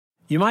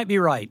You might be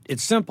right.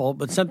 It's simple,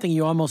 but something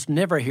you almost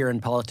never hear in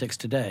politics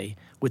today,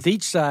 with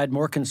each side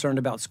more concerned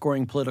about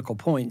scoring political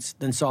points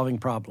than solving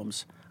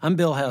problems. I'm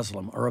Bill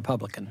Haslam, a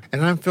Republican.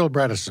 And I'm Phil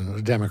Bredesen,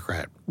 a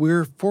Democrat.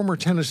 We're former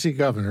Tennessee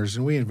governors,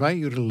 and we invite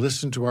you to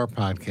listen to our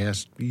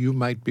podcast, You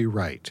Might Be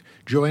Right.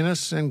 Join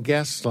us and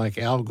guests like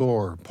Al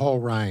Gore, Paul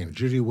Ryan,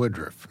 Judy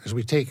Woodruff, as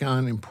we take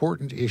on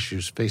important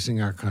issues facing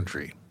our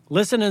country.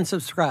 Listen and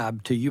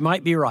subscribe to You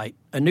Might Be Right,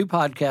 a new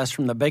podcast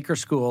from the Baker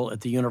School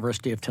at the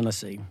University of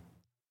Tennessee.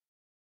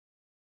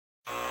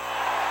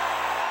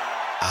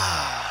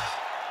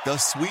 The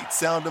sweet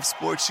sound of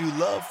sports you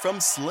love from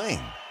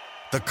Sling.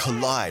 The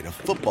collide of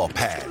football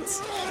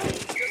pads.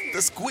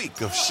 The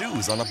squeak of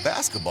shoes on a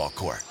basketball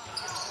court.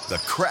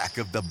 The crack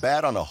of the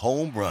bat on a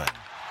home run.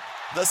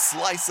 The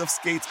slice of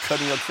skates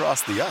cutting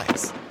across the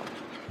ice.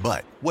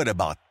 But what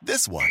about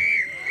this one?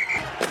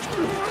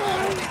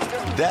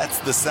 That's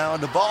the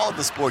sound of all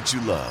the sports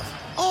you love,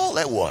 all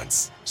at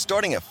once.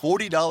 Starting at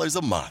 $40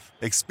 a month.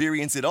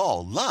 Experience it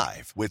all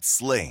live with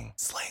Sling.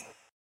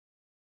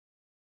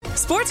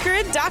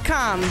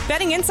 SportsGrid.com.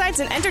 Betting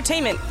insights and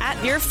entertainment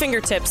at your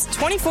fingertips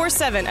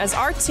 24/7 as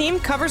our team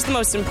covers the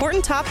most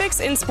important topics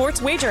in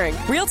sports wagering.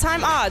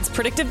 Real-time odds,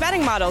 predictive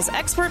betting models,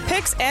 expert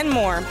picks, and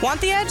more. Want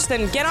the edge?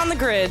 Then get on the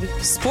grid.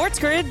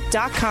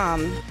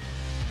 SportsGrid.com.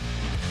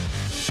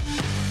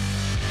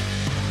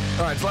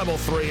 All right, it's level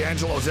 3.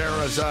 Angelo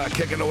Zara's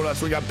kicking it with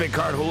us. We got Big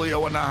Card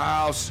Julio in the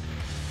house.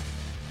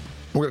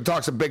 We're going to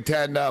talk some Big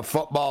Ten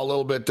football a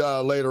little bit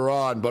later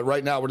on, but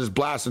right now we're just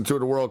blasting through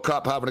the World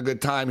Cup, having a good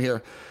time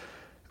here.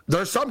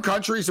 There's some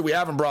countries that we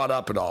haven't brought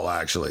up at all,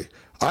 actually.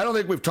 I don't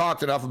think we've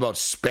talked enough about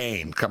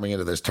Spain coming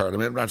into this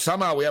tournament. And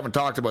somehow we haven't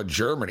talked about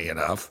Germany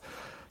enough.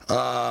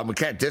 We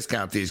can't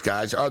discount these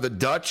guys. Are the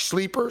Dutch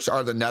sleepers?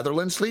 Are the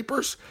Netherlands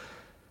sleepers?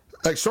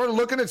 Like, sort of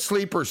looking at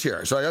sleepers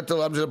here. So I'm just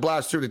going to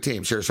blast through the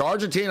teams here. So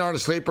Argentina aren't a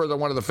sleeper. They're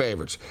one of the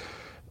favorites.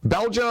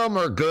 Belgium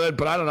are good,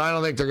 but I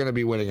don't think they're going to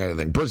be winning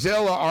anything.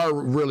 Brazil are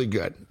really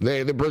good.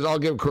 I'll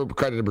give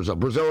credit to Brazil.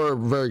 Brazil are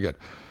very good.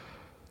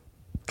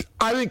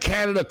 I think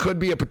Canada could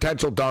be a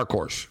potential dark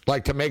horse,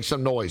 like to make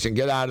some noise and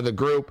get out of the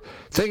group.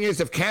 Thing is,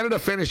 if Canada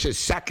finishes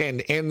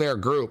second in their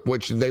group,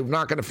 which they're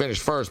not going to finish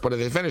first, but if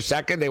they finish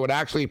second, they would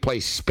actually play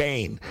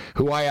Spain,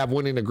 who I have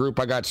winning the group.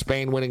 I got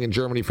Spain winning and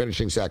Germany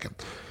finishing second.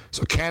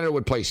 So Canada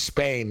would play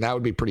Spain. That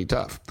would be pretty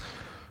tough.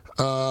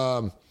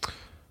 I'll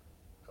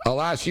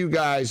ask you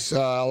guys,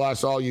 I'll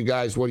ask all you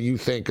guys what you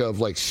think of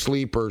like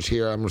sleepers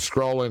here. I'm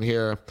scrolling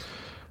here.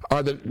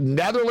 Are the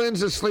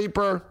Netherlands a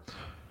sleeper?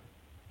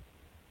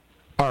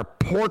 Are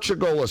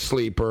Portugal a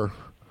sleeper?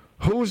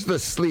 Who's the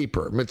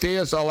sleeper?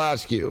 Matthias, I'll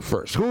ask you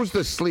first. Who's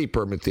the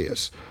sleeper,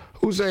 Matthias?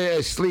 Who's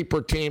a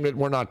sleeper team that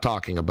we're not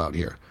talking about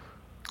here?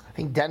 I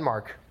think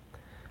Denmark.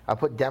 I'll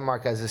put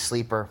Denmark as a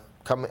sleeper.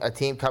 A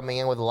team coming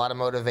in with a lot of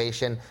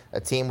motivation. A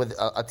team with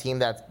a team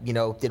that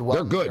did well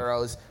in the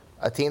Euros.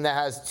 A team that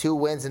has 2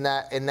 wins in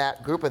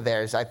that group of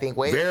theirs. I think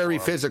very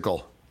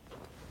physical.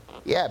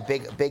 Yeah,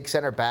 big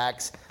center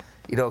backs.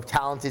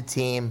 Talented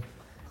team.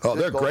 Oh,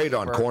 they're great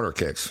on corner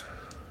kicks.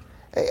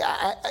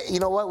 You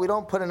know what? We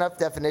don't put enough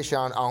definition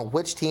on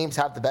which teams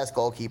have the best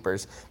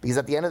goalkeepers, because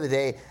at the end of the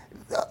day,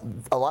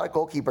 a lot of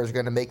goalkeepers are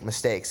going to make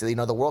mistakes.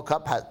 The World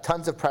Cup has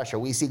tons of pressure.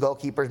 We see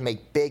goalkeepers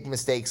make big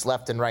mistakes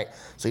left and right.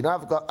 So you don't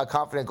have a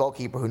confident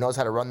goalkeeper who knows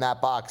how to run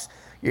that box.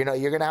 You're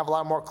going to have a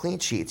lot more clean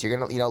sheets. You're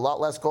going to, a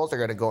lot less goals are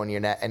going to go in your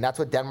net, and that's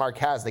what Denmark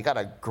has. They got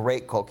a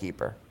great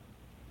goalkeeper.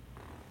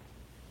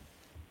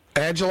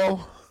 Angelo,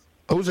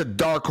 who's a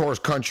dark horse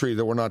country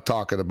that we're not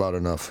talking about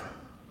enough?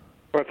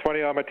 Well, it's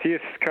funny.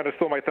 Matthias kind of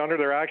stole my thunder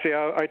there. Actually,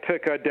 I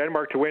took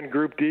Denmark to win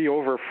Group D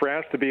over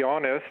France, to be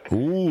honest.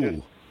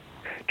 Ooh.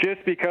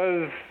 Just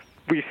because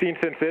we've seen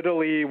since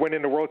Italy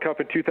winning the World Cup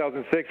in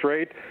 2006,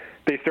 right?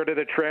 They started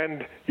a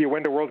trend. You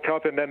win the World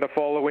Cup, and then the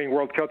following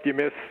World Cup, you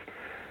miss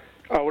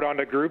out on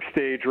the group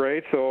stage,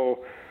 right?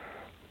 So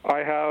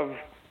I have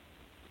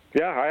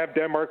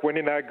Denmark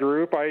winning that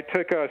group. I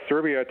took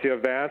Serbia to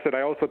advance, and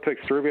I also took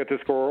Serbia to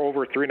score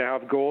over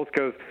 3.5 goals,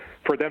 because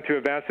for them to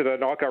advance to the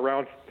knockout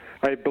rounds,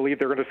 I believe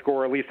they're going to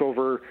score at least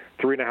over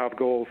 3.5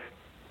 goals.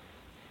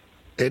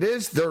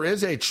 There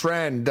is a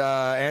trend.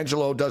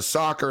 Angelo does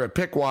soccer at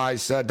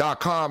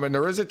Pickwise.com, and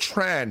there is a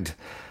trend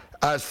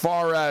as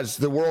far as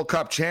the World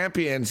Cup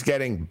champions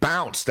getting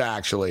bounced,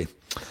 actually.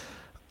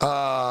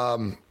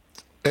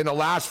 In the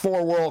last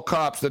 4 World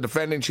Cups, the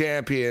defending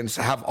champions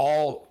have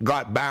all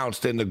got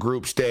bounced in the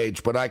group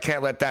stage, but I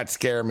can't let that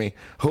scare me.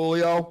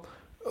 Julio,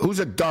 who's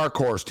a dark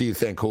horse, do you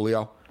think,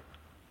 Julio?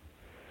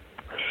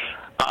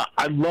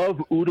 I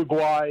love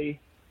Uruguay.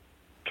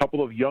 A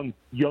couple of young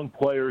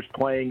players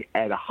playing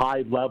at a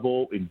high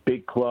level in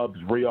big clubs,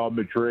 Real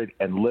Madrid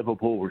and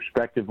Liverpool,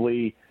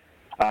 respectively.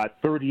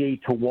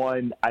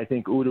 38-1. I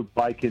think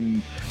Uruguay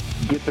can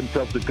get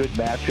themselves a good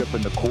matchup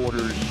in the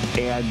quarters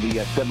and the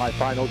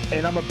semifinals.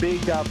 And I'm a big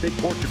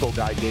Portugal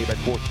guy, Dave, at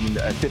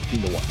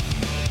 15-1.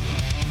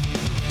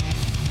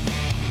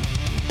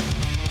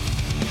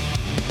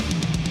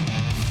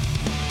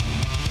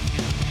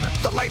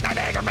 The late night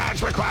anger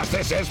management class.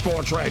 This is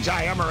Sports Rage.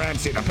 I am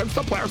Morency. The pimps,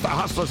 the players, the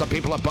hustlers, the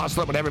people that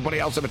bustle it, and everybody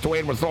else in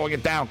between. We're throwing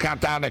it down.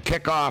 Countdown to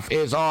kickoff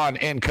is on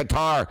in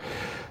Qatar.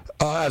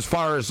 As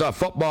far as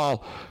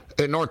football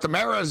in North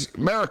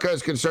America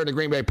is concerned, the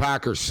Green Bay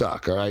Packers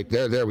suck. All right,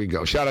 there we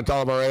go. Shout out to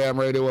all of our AM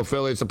radio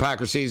affiliates. The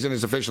Packer season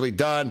is officially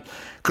done.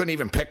 Couldn't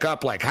even pick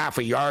up like half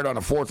a yard on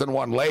a 4th and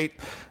 1 late.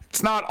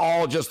 It's not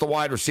all just the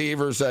wide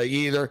receivers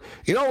either.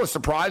 You know what's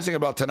surprising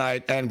about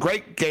tonight, and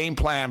great game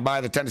plan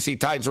by the Tennessee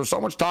Titans. There was so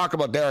much talk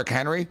about Derrick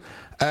Henry,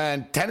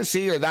 and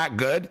Tennessee are that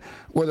good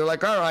where they're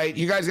like, all right,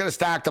 you guys got to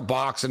stack the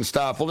box and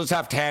stuff. We'll just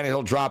have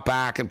Tannehill drop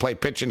back and play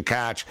pitch and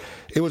catch.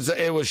 It was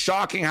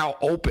shocking how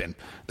open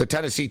the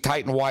Tennessee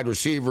Titan wide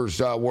receivers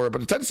were. But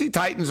the Tennessee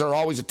Titans are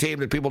always a team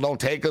that people don't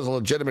take as a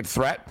legitimate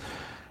threat.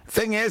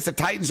 Thing is, the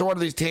Titans are one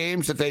of these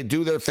teams that they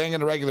do their thing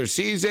in the regular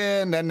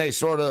season, then they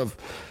sort of,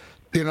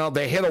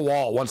 they hit a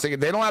wall once they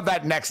don't have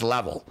that next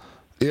level.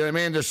 You know what I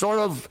mean? They're sort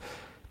of,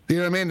 you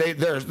know what I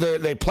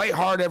mean? They play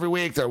hard every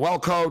week. They're well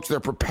coached.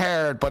 They're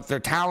prepared, but they're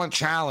talent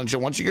challenged.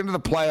 And once you get into the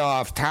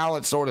playoffs,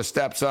 talent sort of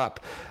steps up.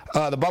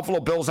 The Buffalo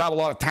Bills have a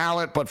lot of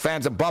talent, but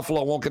fans of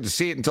Buffalo won't get to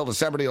see it until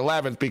December the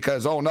 11th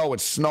because, oh no,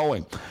 it's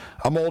snowing.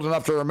 I'm old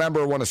enough to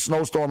remember when a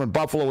snowstorm in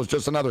Buffalo was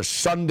just another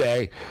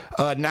Sunday.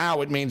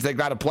 Now it means they've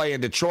got to play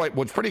in Detroit.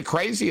 What's pretty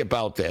crazy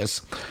about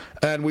this,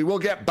 and we will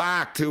get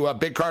back to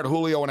Big Card,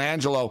 Julio, and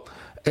Angelo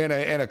in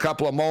a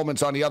couple of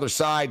moments on the other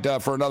side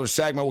for another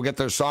segment. We'll get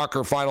their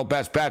soccer final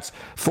best bets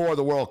for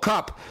the World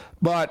Cup.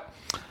 But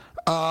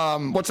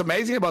what's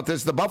amazing about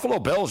this, the Buffalo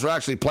Bills are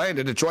actually playing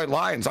the Detroit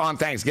Lions on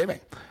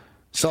Thanksgiving.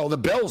 So the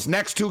Bills'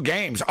 next 2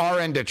 games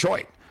are in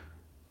Detroit.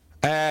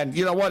 And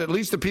you know what? At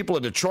least the people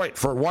of Detroit,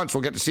 for once,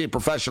 will get to see a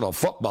professional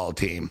football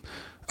team.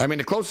 I mean,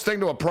 the closest thing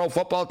to a pro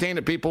football team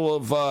that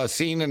people have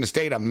seen in the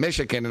state of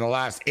Michigan in the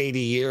last 80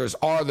 years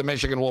are the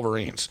Michigan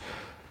Wolverines.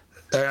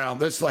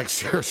 This, like,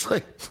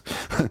 seriously,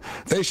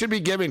 they should be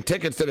giving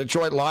tickets to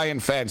Detroit Lion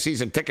fans,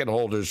 season ticket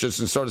holders, just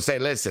to sort of say,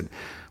 listen,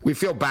 we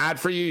feel bad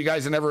for you. You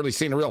guys have never really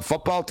seen a real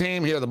football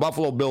team. Here, the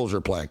Buffalo Bills are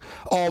playing.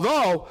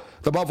 Although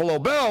the Buffalo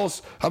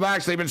Bills have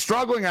actually been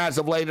struggling as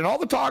of late, and all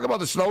the talk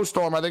about the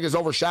snowstorm, I think, has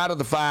overshadowed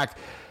the fact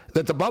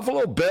that the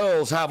Buffalo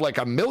Bills have like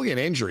 1 million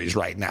injuries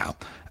right now.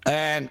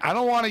 And I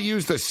don't want to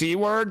use the C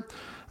word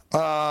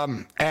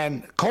and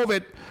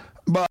COVID,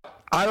 but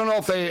I don't know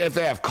if they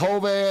have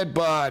COVID,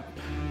 but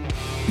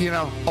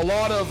a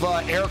lot of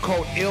air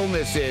quote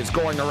illnesses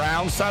going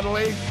around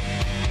suddenly.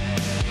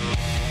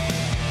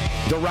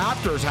 The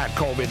Raptors had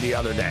COVID the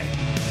other day.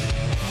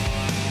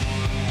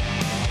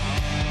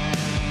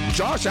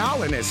 Josh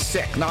Allen is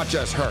sick, not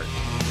just hurt.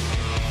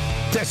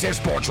 This is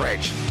Sports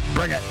Rage.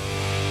 Bring it.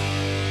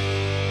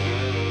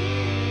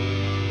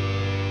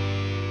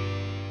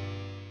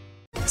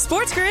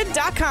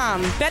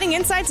 SportsGrid.com. Betting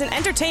insights and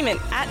entertainment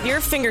at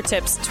your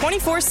fingertips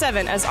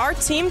 24/7 as our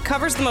team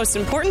covers the most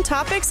important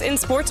topics in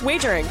sports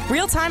wagering.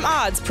 Real-time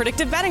odds,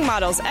 predictive betting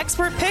models,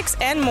 expert picks,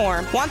 and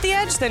more. Want the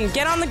edge? Then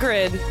get on the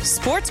grid.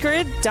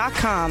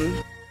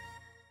 SportsGrid.com.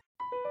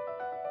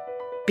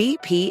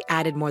 BP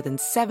added more than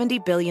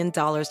 $70 billion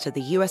to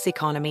the U.S.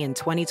 economy in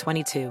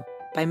 2022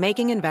 by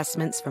making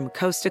investments from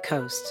coast to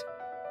coast.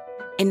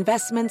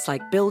 Investments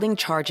like building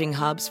charging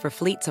hubs for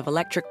fleets of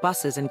electric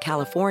buses in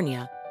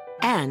California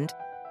and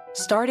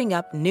starting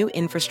up new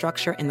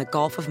infrastructure in the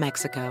Gulf of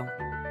Mexico.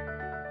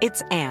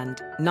 It's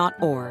and, not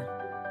or.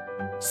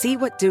 See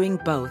what doing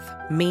both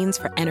means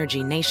for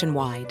energy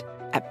nationwide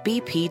at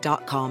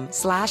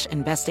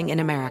bp.com/investing in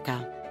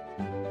America.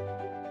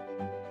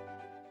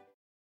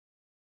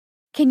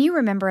 Can you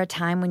remember a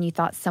time when you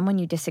thought someone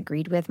you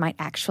disagreed with might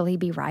actually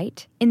be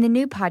right? In the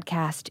new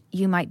podcast,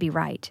 You Might Be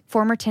Right,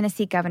 former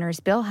Tennessee Governors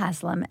Bill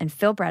Haslam and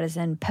Phil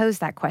Bredesen pose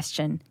that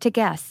question to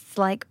guests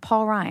like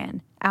Paul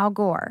Ryan, Al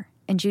Gore,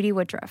 and Judy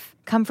Woodruff.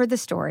 Come for the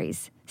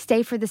stories,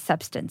 stay for the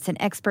substance and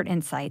expert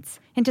insights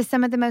into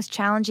some of the most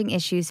challenging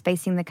issues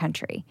facing the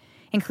country,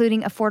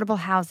 including affordable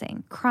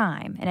housing,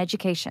 crime, and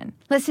education.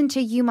 Listen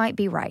to You Might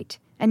Be Right,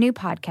 a new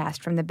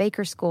podcast from the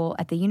Baker School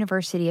at the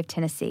University of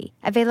Tennessee,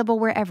 available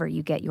wherever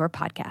you get your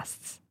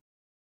podcasts.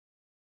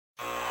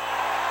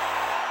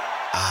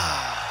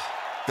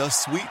 The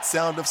sweet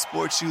sound of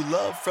sports you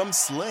love from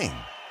Sling.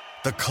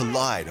 The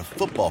collide of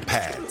football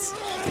pads.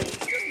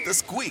 The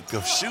squeak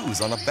of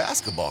shoes on a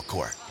basketball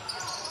court.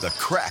 The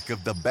crack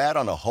of the bat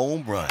on a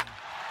home run.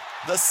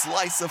 The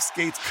slice of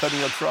skates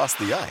cutting across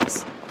the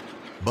ice.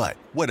 But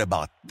what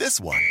about this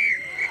one?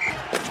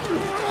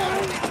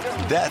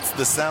 That's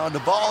the sound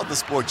of all the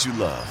sports you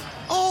love,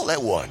 all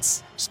at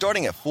once.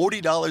 Starting at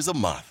 $40 a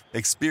month.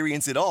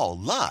 Experience it all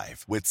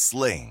live with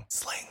Sling.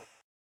 Sling.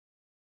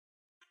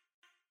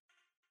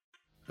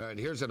 All right,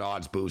 here's an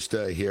odds boost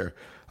here.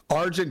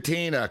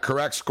 Argentina,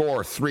 correct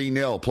score,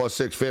 3-0, plus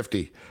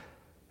 650.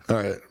 All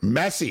right,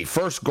 Messi,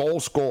 first goal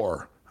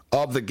scorer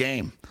of the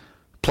game,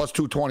 plus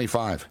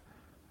 225.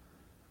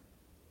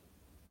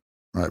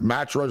 All right,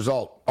 match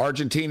result,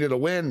 Argentina to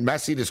win,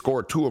 Messi to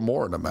score 2 or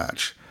more in the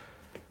match.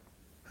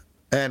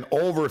 And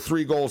over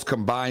 3 goals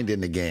combined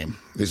in the game.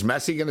 Is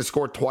Messi going to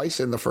score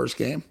twice in the first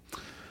game?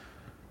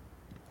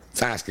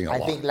 It's asking a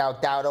lot. I think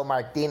Lautaro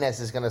Martinez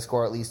is going to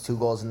score at least 2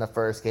 goals in the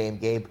first game,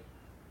 Gabe.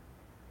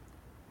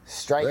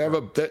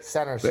 Striker.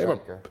 Center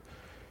striker.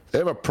 They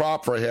have a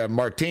prop for him.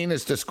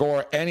 Martinez to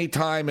score any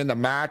time in the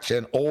match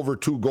and over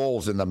 2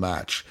 goals in the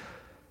match.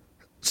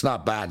 It's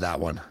not bad, that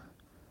one.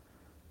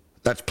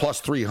 That's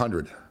plus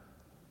 300.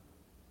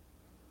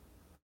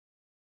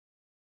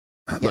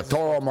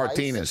 Lautaro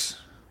Martinez.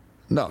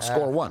 No,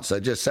 score once. I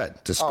just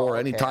said to score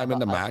any time in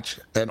the match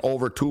and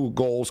over 2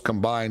 goals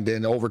combined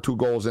and over 2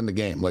 goals in the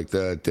game, like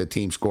the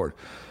team scored.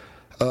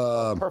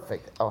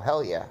 Perfect. Oh,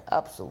 hell yeah.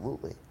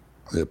 Absolutely.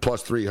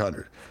 Plus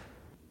 300.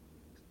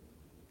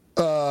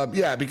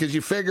 Yeah, because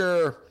you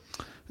figure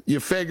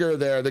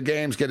there the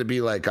game's going to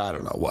be like, I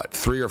don't know, what,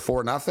 3 or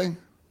 4 nothing?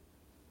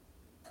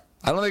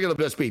 I don't think it'll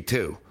just be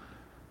 2.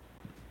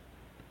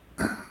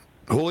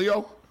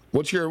 Julio,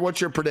 what's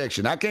your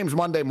prediction? That game's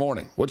Monday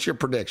morning. What's your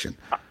prediction?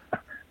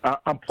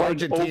 I'm playing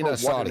Argentina, over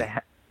Saudi.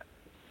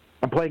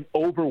 I'm playing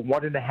over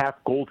 1.5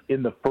 goals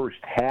in the first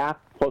half,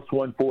 plus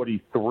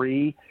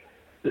 143.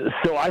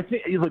 So I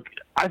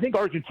think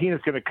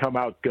Argentina's going to come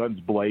out guns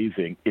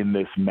blazing in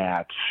this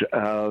match.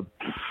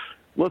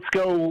 Let's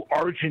go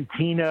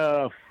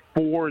Argentina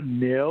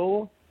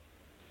 4-0.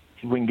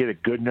 See if we can get a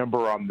good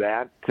number on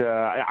that.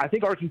 I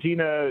think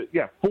Argentina,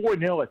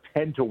 4-0 at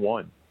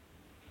 10-1.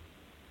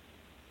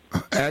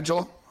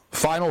 Angela,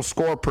 final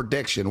score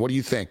prediction. What do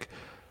you think?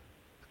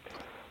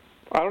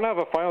 I don't have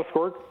a final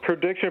score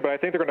prediction, but I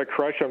think they're going to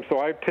crush them. So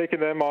I've taken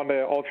them on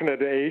the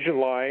alternate Asian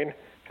line.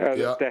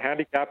 The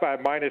handicap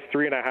at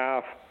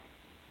 -3.5.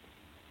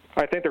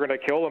 I think they're going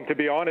to kill them, to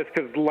be honest,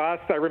 because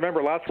I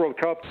remember last World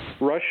Cup,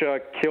 Russia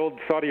killed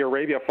Saudi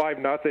Arabia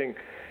 5-0,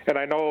 and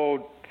I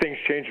know things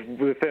changed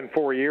within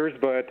 4 years,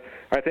 but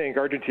I think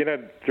Argentina,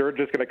 they're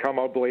just going to come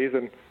out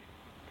blazing.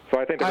 So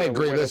I think they're going to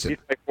win at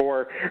least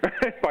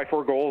by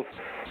 4 goals.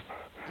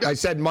 I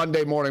said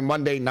Monday morning,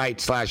 Monday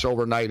night /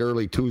 overnight,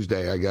 early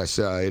Tuesday, I guess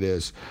it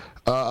is.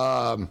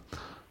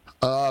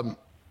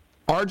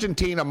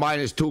 Argentina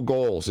 -2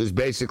 goals is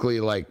basically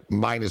like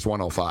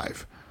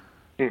 -105.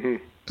 Mm-hmm.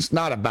 It's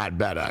not a bad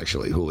bet,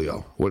 actually,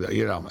 Julio.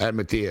 And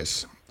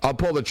Matthias. I'll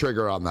pull the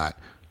trigger on that.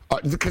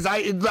 Because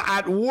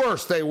at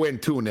worst, they win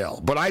 2-0.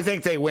 But I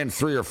think they win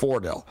 3 or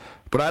 4-0.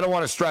 But I don't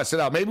want to stress it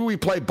out. Maybe we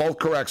play both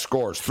correct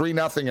scores,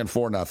 3-0 and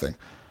 4-0.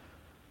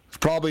 It's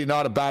probably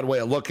not a bad way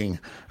of looking.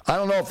 I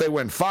don't know if they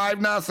win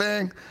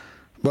 5-0.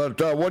 But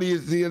what do you?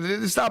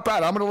 It's not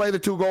bad. I'm going to lay the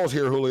 2 goals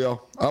here,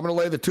 Julio. I'm going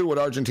to lay the 2 with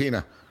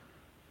Argentina.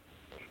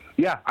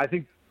 Yeah, I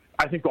think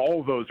all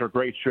of those are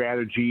great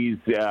strategies.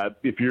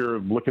 If you're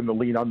looking to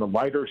lean on the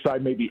lighter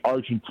side, maybe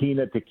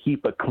Argentina to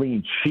keep a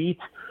clean sheet,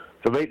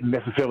 so they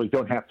necessarily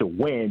don't have to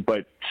win,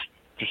 but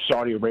just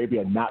Saudi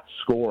Arabia not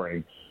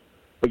scoring.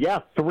 But yeah,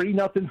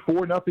 3-0,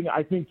 4-0.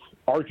 I think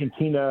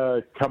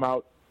Argentina come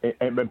out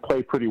and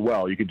play pretty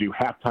well. You could do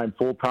halftime,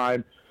 full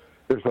time.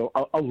 There's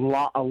a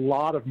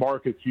lot of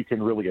markets you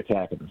can really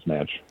attack in this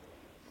match.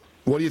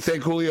 What do you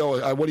think,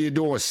 Julio? What are you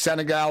doing with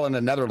Senegal and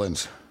the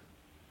Netherlands?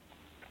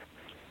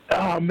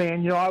 Oh,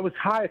 man, I was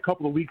high a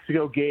couple of weeks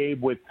ago,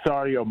 Gabe, with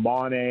Sadio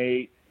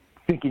Mane,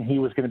 thinking he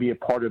was going to be a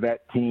part of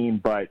that team.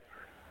 But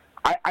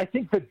I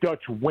think the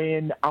Dutch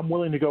win. I'm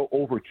willing to go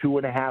over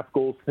 2.5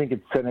 goals,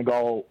 thinking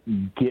Senegal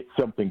get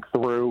something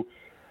through.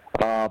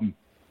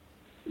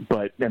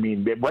 But, I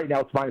mean, right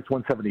now it's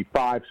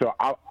 -175, so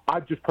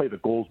I'd just play the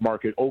goals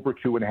market, over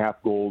 2.5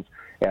 goals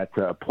at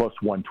plus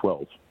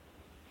 112.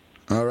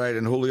 All right,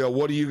 and Julio,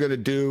 what are you going to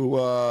do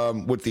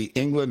with the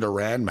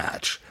England-Iran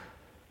match?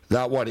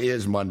 That one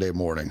is Monday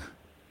morning.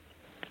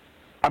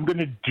 I'm going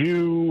to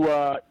do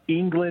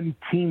England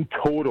team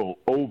total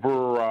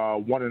over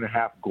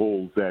 1.5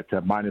 goals at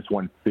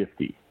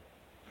 -150.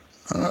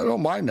 I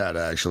don't mind that,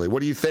 actually. What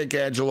do you think,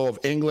 Angelo, of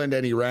England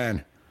and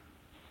Iran?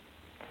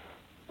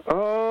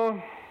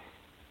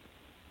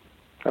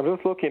 I'm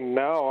just looking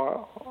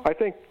now. I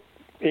think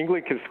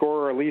England can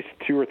score at least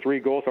 2 or 3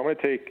 goals. So I'm going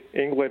to take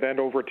England and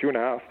over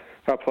 2.5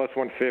 plus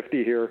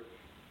 150 here.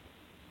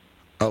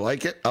 I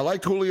like it. I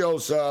like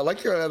Julio's. I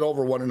like your at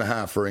over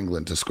 1.5 for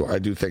England to score. I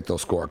do think they'll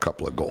score a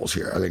couple of goals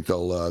here. I think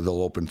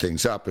they'll open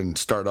things up and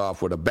start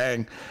off with a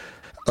bang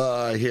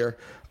here.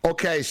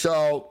 Okay,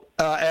 so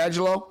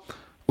Angelo,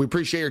 we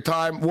appreciate your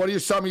time. What are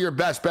some of your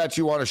best bets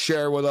you want to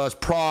share with us?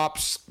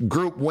 Props,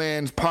 group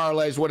wins,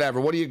 parlays,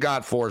 whatever. What do you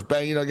got for us?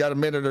 Ben, got a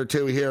minute or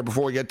two here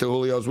before we get to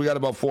Julio's. We got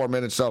about 4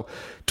 minutes, so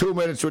 2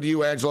 minutes with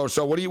you, Angelo.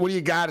 So what do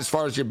you got as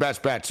far as your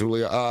best bets,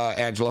 Julio,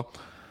 Angelo?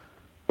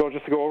 So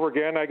just to go over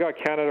again, I got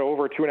Canada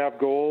over 2.5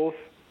 goals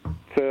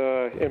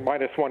in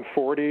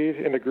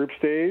 -140 in the group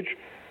stage.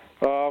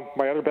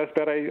 My other best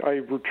bet,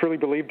 I truly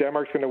believe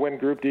Denmark's going to win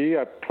Group D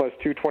at plus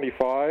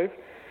 225.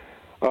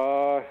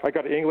 I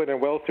got England and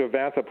Wales to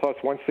advance at plus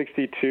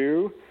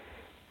 162,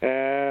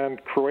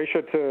 and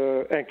Croatia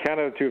and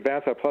Canada to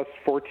advance at plus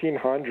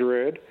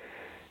 1400.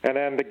 And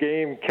then the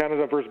game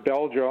Canada versus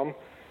Belgium,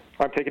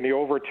 I'm taking the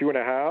over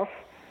 2.5.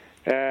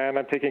 And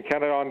I'm taking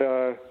Canada on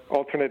the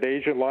alternate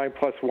Asian line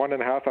plus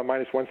 1.5 at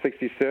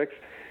 -166.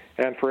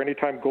 And for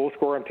anytime goal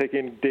scorer, I'm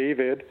taking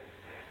David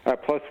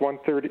at plus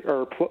 130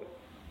 or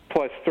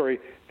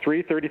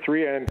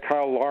 333, and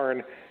Kyle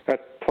Larn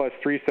at plus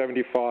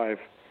 375.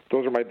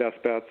 Those are my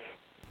best bets.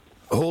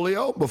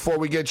 Julio, before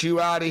we get you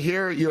out of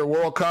here, your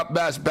World Cup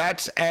best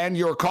bets and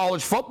your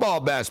college football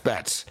best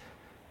bets.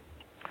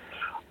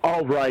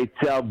 All right.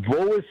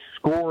 Lowest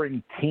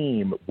scoring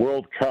team,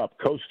 World Cup,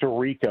 Costa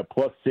Rica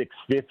plus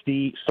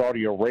 650,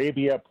 Saudi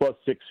Arabia plus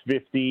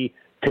 650,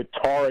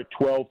 Qatar at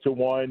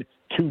 12-1,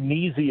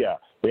 Tunisia.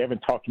 We haven't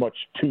talked much.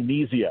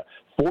 Tunisia,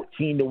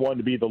 14-1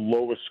 to be the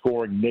lowest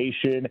scoring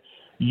nation.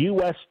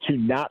 U.S. to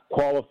not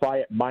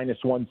qualify at minus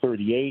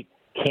 138.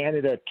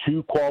 Canada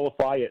to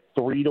qualify at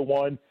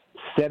 3-1.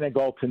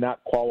 Senegal to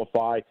not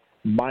qualify,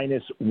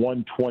 minus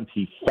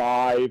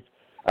 125.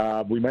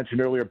 We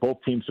mentioned earlier both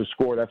teams to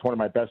score. That's one of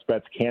my best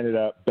bets.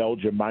 Canada,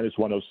 Belgium, minus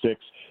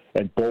 106,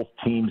 and both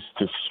teams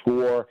to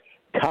score.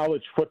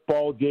 College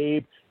football,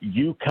 Gabe,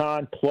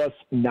 UConn plus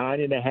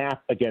 9.5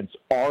 against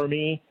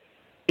Army.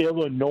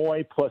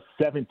 Illinois plus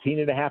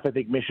 17.5. I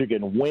think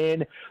Michigan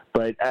win,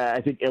 but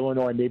I think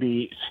Illinois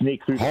maybe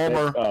sneak through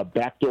the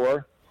back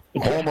door.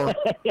 Homer.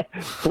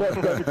 Plus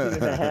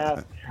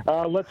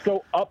 17.5. Let's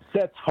go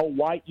upsets.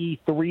 Hawaii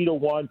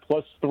 3-1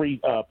 plus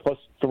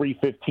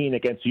 315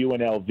 against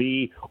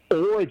UNLV.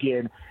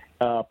 Oregon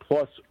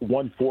plus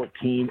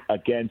 114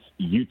 against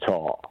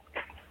Utah.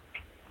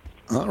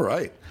 All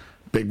right.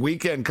 Big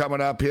weekend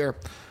coming up here.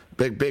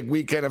 Big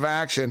weekend of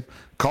action.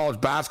 College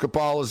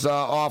basketball is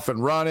off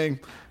and running.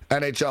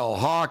 NHL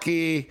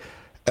hockey.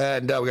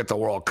 And we got the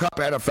World Cup,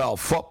 NFL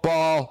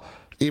football.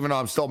 Even though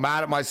I'm still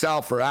mad at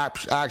myself for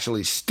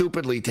actually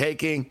stupidly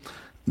taking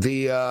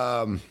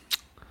the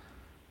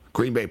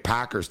Green Bay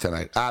Packers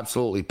tonight.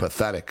 Absolutely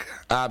pathetic.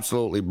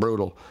 Absolutely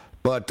brutal.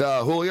 But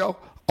Julio,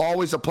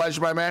 always a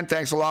pleasure, my man.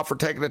 Thanks a lot for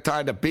taking the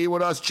time to be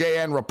with us.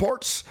 JN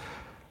Reports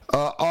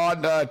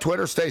on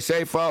Twitter. Stay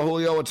safe,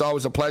 Julio. It's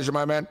always a pleasure,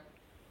 my man.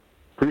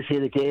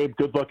 Appreciate it, Gabe.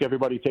 Good luck,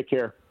 everybody. Take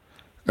care.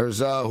 There's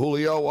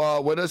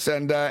Julio with us,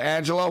 and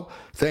Angelo,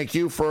 thank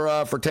you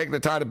for taking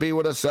the time to be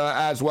with us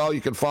as well. You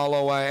can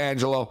follow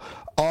Angelo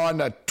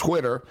on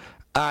Twitter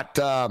at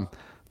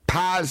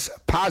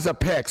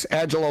PazzaPicks,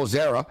 Angelo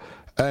Zera,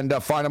 and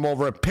find him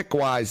over at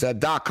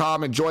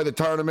Pickwise.com. Enjoy the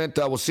tournament.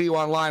 We'll see you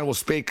online. We'll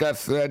speak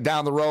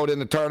down the road in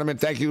the tournament.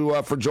 Thank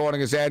you for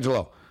joining us,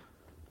 Angelo.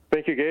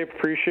 Thank you, Gabe.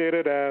 Appreciate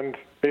it, and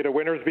may the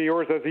winners be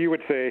yours, as you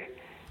would say.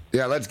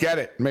 Yeah, let's get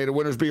it. May the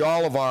winners be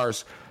all of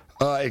ours.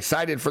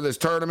 Excited for this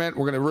tournament.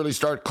 We're going to really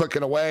start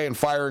clicking away and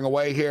firing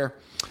away here.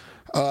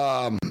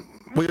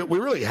 We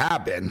really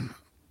have been.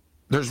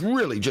 There's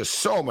really just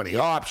so many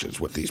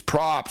options with these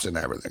props and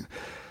everything.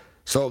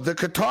 So the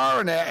Qatar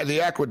and the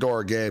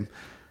Ecuador game,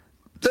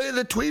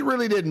 the tweet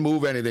really didn't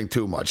move anything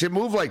too much. It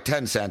moved like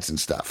 10 cents and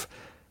stuff.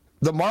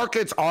 The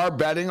markets are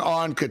betting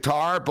on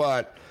Qatar,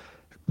 but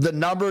the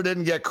number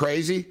didn't get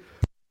crazy.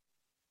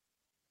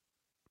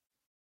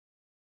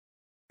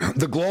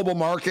 The global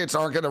markets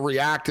aren't going to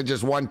react to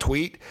just one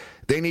tweet.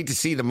 They need to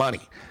see the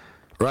money,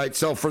 right?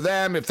 So for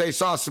them, if they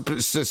saw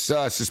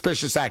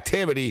suspicious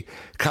activity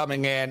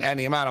coming in and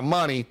the amount of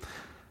money,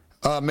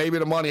 maybe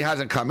the money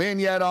hasn't come in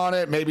yet on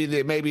it. Maybe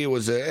it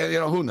was,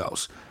 who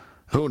knows?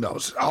 Who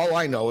knows? All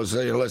I know is,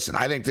 listen,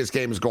 I think this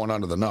game is going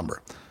under the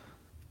number.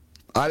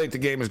 I think the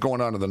game is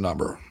going under the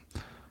number.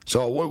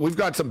 So we've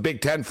got some Big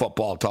Ten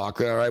football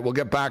talk, all right? We'll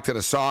get back to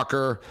the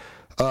soccer.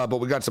 But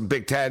we got some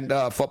Big Ten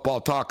football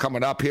talk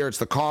coming up here. It's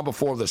the calm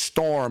before the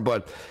storm,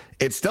 but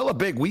it's still a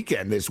big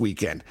weekend this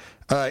weekend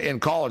in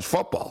college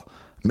football.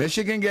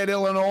 Michigan get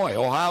Illinois,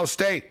 Ohio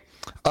State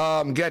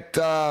get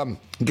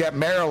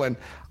Maryland.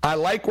 I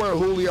like where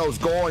Julio's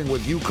going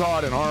with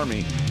UConn and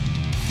Army.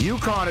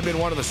 UConn have been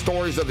one of the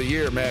stories of the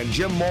year, man.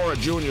 Jim Mora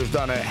Jr. has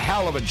done a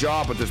hell of a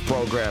job with this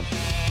program.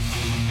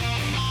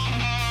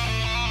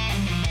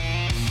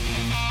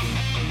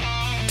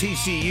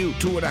 TCU,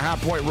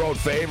 2.5-point road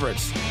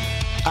favorites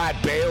at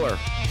Baylor.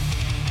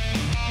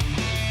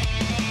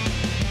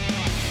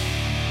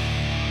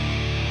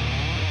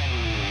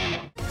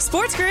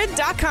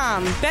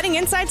 SportsGrid.com. Betting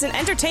insights and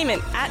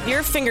entertainment at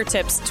your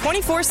fingertips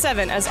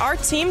 24/7 as our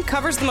team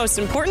covers the most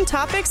important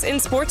topics in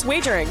sports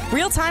wagering.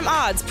 Real-time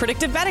odds,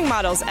 predictive betting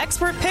models,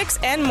 expert picks,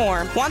 and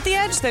more. Want the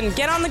edge? Then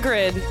get on the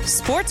grid.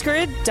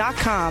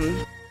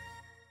 SportsGrid.com.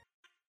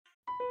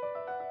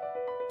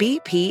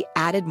 BP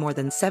added more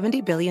than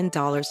 $70 billion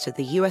to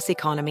the U.S.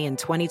 economy in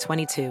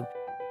 2022.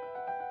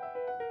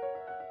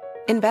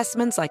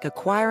 Investments like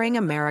acquiring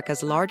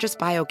America's largest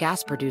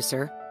biogas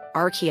producer,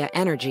 Archaea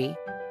Energy,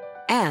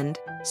 and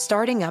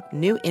starting up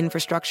new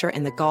infrastructure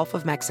in the Gulf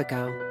of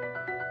Mexico.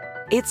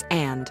 It's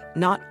and,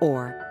 not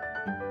or.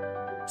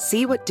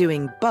 See what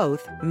doing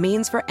both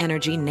means for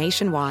energy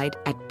nationwide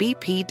at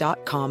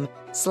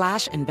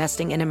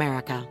bp.com/investing in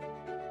America.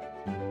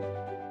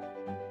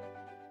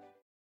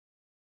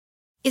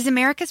 Is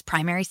America's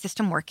primary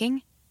system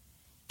working?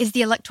 Is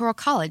the Electoral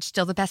College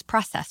still the best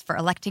process for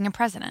electing a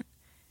president?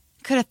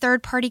 Could a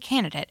third-party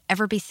candidate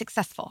ever be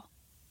successful?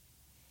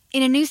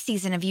 In a new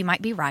season of You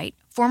Might Be Right,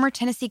 former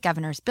Tennessee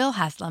governors Bill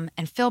Haslam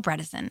and Phil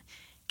Bredesen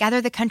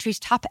gather the country's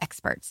top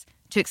experts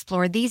to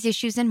explore these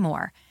issues and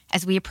more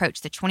as we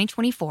approach the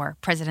 2024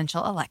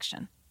 presidential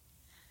election.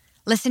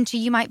 Listen to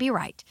You Might Be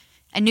Right,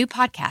 a new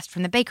podcast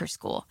from the Baker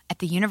School at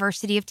the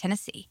University of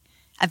Tennessee,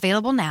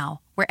 available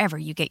now wherever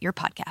you get your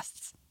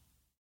podcasts.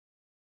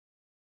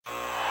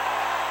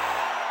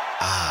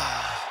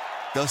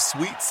 The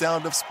sweet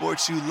sound of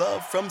sports you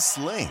love from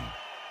Sling.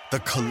 The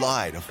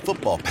collide of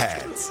football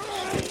pads.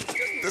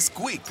 The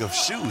squeak of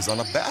shoes on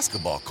a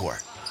basketball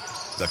court.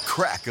 The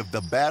crack of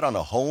the bat on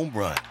a home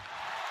run.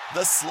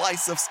 The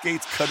slice of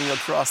skates cutting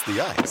across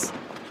the ice.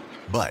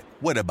 But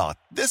what about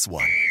this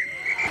one?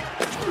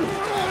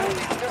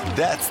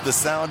 That's the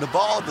sound of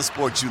all the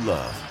sports you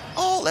love,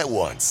 all at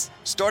once.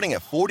 Starting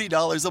at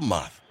 $40 a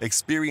month.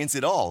 Experience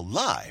it all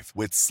live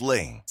with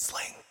Sling.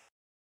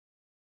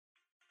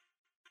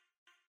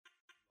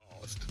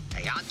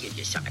 Hey, I'll give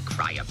you something to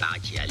cry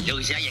about, you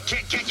loser. You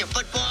can't catch a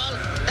football?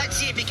 Let's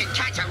see if you can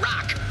catch a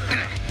rock.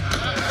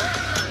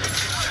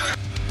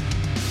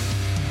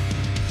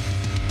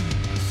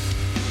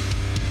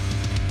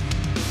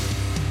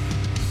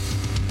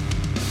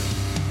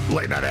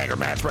 Late Night Anger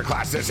Management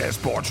Class. This is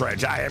Sports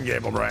Rage. I am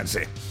Gable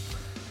Morency.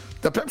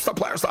 The pimps, the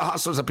players, the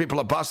hustlers, the people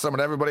that bust them,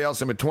 and everybody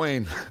else in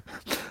between.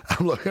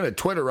 I'm looking at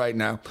Twitter right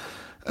now,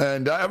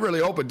 and I really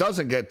hope it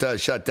doesn't get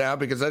shut down,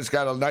 because I just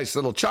got a nice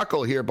little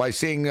chuckle here by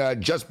seeing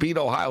Just Beat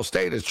Ohio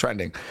State is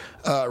trending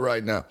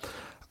right now.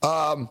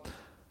 All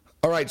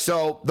right,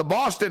 so the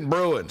Boston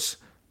Bruins.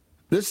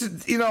 This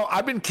is,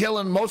 I've been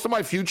killing most of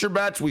my future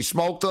bets. We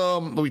smoked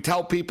them. We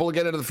tell people to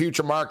get into the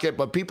future market,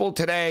 but people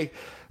today,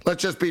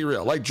 let's just be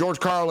real. Like George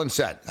Carlin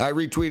said, I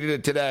retweeted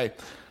it today.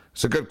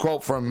 It's a good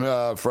quote from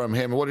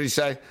him. What did he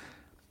say?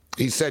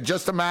 He said,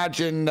 just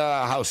imagine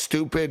how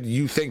stupid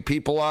you think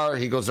people are.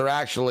 He goes, they're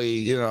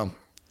actually,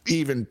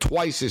 even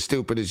twice as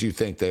stupid as you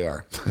think they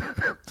are.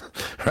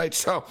 Right?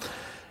 So,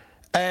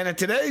 and in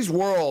today's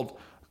world,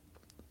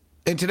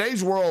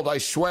 I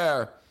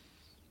swear,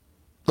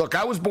 look,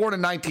 I was born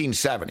in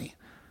 1970,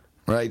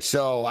 right?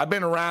 So I've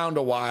been around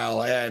a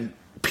while, and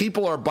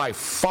people are by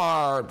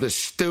far the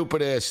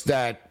stupidest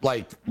that,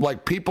 like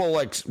people,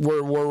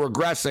 we're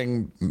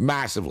regressing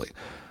massively.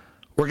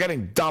 We're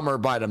getting dumber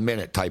by the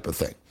minute type of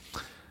thing.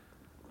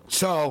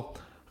 So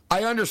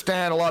I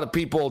understand a lot of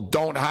people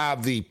don't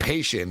have the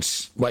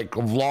patience,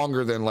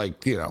 longer than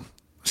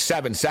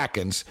 7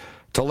 seconds,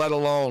 to let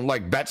alone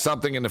bet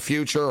something in the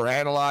future or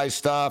analyze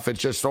stuff. It's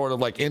just sort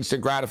of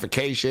instant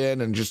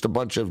gratification and just a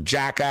bunch of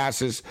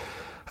jackasses.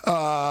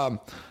 But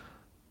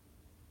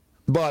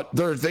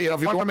there's, if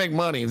you want to make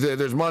money,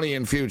 there's money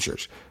in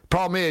futures.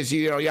 Problem is,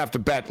 you have to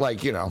bet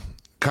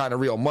kind of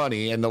real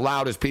money, and the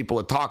loudest people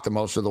that talk the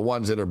most are the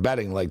ones that are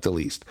betting the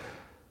least.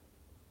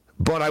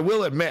 But I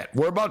will admit,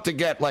 we're about to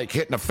get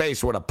hit in the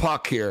face with a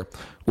puck here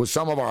with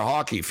some of our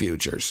hockey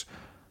futures.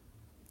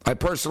 I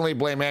personally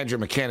blame Andrew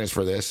McKinnon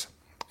for this.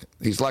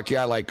 He's lucky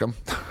I like him,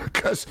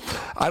 because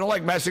I don't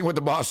like messing with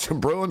the Boston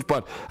Bruins,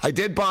 but I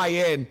did buy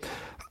in,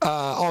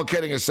 all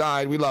kidding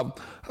aside, we love,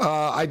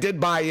 I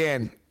did buy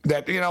in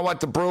that,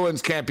 the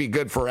Bruins can't be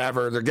good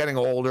forever. They're getting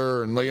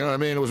older, and you know what I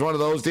mean? It was one of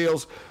those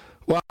deals.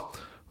 Well,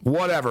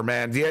 whatever,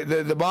 man.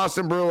 The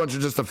Boston Bruins are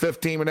just the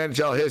 5th team in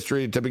NHL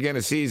history to begin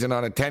a season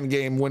on a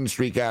 10-game win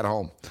streak at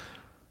home.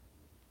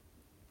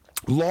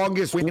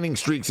 Longest winning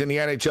streaks in the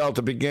NHL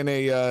to begin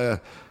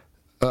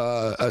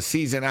a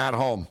season at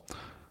home.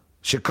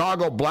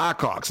 Chicago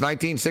Blackhawks,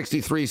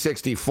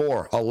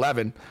 1963-64,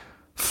 11.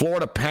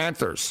 Florida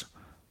Panthers,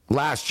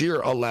 last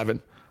year,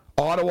 11.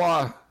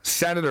 Ottawa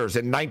Senators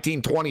in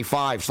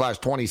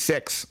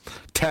 1925/26,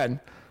 10.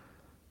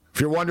 If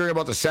you're wondering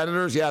about the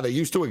Senators, yeah, they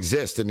used to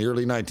exist in the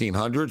early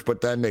 1900s, but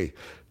then they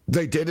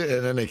did it,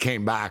 and then they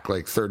came back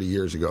 30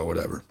 years ago,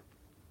 whatever.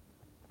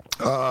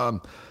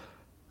 The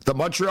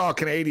Montreal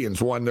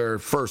Canadiens won their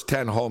first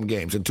 10 home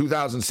games in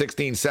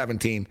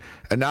 2016-17,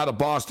 and now the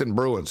Boston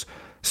Bruins.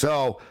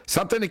 So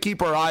something to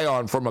keep our eye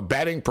on from a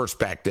betting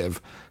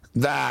perspective,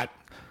 that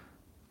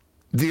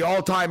the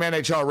all-time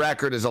NHL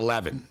record is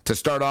 11, to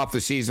start off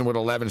the season with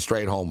 11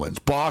 straight home wins.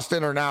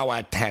 Boston are now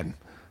at 10.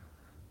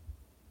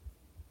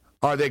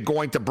 Are they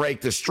going to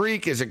break the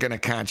streak? Is it going to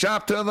catch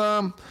up to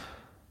them?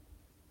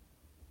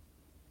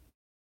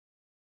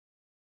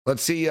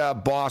 Let's see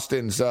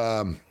Boston's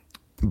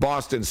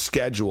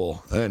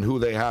schedule and who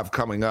they have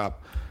coming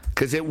up,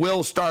 because it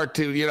will start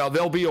to,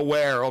 they'll be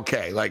aware,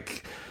 okay,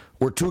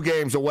 we're 2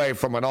 games away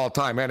from an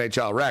all-time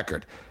NHL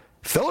record.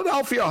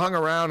 Philadelphia hung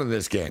around in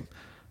this game.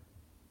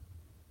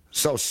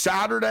 So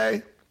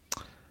Saturday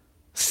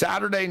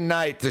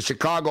night, the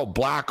Chicago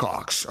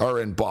Blackhawks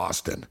are in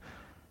Boston.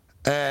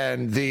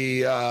 And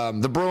the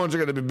Bruins are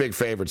going to be big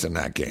favorites in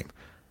that game.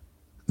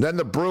 Then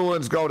the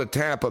Bruins go to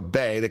Tampa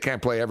Bay. They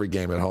can't play every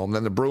game at home.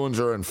 Then the Bruins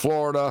are in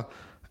Florida.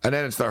 And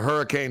then it's the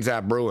Hurricanes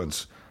at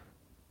Bruins.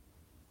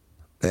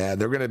 Yeah,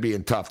 they're going to be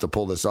tough to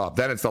pull this off.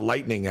 Then it's the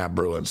Lightning at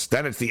Bruins.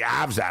 Then it's the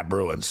Avs at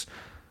Bruins.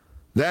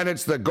 Then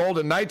it's the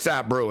Golden Knights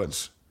at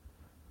Bruins.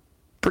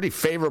 Pretty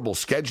favorable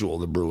schedule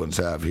the Bruins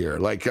have here.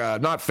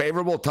 Not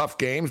favorable, tough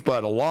games,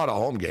 but a lot of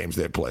home games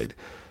they played.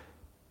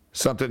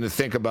 Something to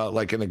think about,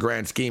 in the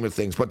grand scheme of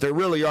things. But they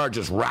really are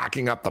just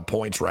racking up the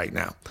points right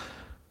now.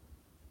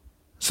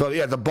 So,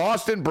 yeah, the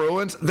Boston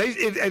Bruins,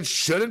 it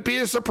shouldn't be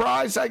a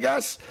surprise, I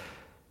guess.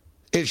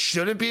 It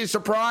shouldn't be a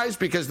surprise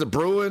because the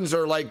Bruins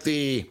are like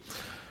they're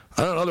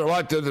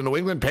like the New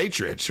England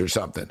Patriots or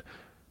something.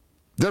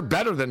 They're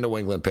better than New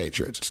England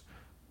Patriots.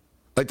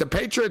 Like, the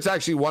Patriots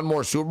actually won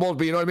more Super Bowls,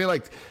 but you know what I mean?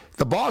 Like,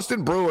 the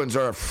Boston Bruins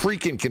are a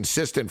freaking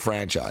consistent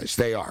franchise.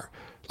 They are.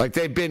 Like,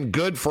 they've been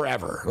good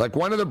forever. Like,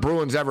 when have the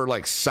Bruins ever,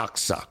 like,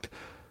 sucked?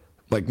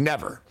 Like,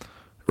 never,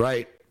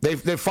 right?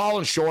 They've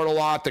fallen short a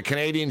lot. The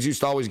Canadians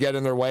used to always get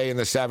in their way in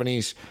the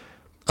 70s.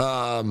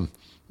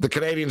 The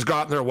Canadians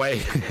got in their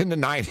way in the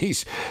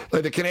 90s.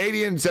 Like, the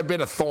Canadians have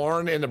been a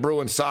thorn in the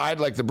Bruins side.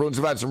 Like, the Bruins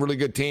have had some really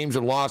good teams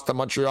and lost to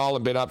Montreal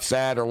and been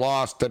upset or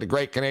lost to the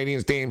great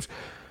Canadians teams.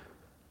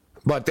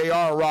 But they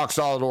are a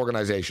rock-solid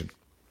organization.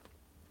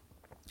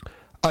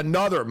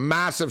 Another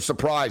massive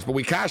surprise, but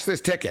we cashed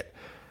this ticket.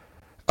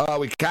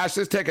 We cashed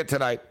this ticket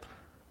tonight,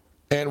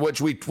 in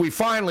which we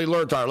finally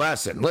learned our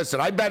lesson.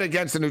 Listen, I bet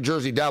against the New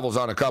Jersey Devils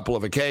on a couple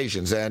of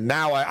occasions, and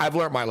now I've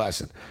learned my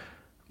lesson.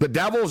 The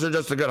Devils are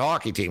just a good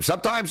hockey team.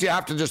 Sometimes you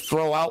have to just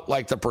throw out,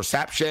 like, the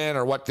perception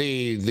or what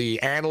the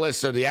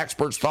analysts or the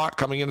experts thought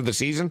coming into the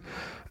season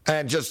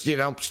and just,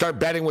 start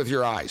betting with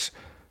your eyes.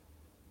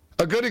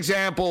 A good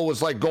example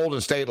was like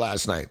Golden State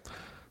last night.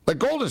 Like,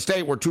 Golden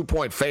State were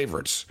 2-point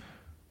favorites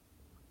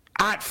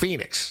at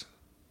Phoenix.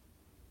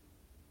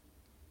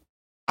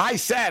 I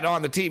said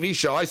on the TV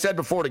show, I said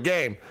before the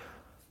game,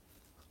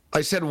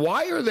 I said,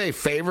 why are they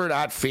favored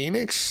at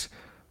Phoenix?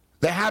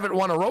 They haven't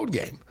won a road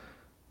game.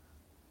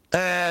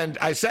 And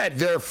I said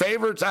they're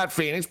favorites at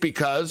Phoenix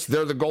because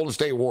they're the Golden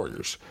State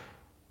Warriors.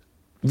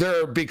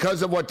 They're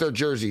because of what their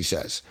jersey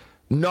says,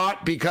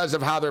 not because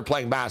of how they're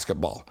playing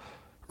basketball.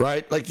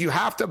 Right? Like, you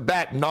have to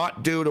bet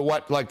not due to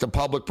what, like, the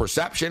public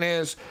perception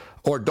is,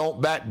 or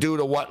don't bet due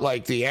to what,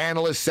 like, the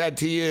analyst said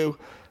to you.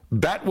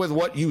 Bet with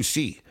what you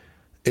see.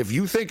 If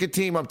you think a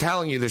team, I'm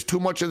telling you, there's too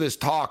much of this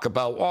talk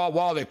about,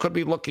 they could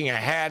be looking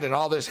ahead and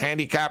all this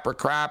handicapper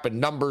crap and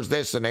numbers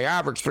this, and they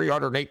average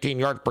 318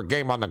 yards per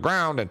game on the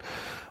ground and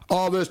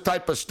all this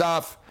type of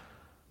stuff.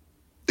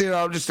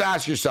 Just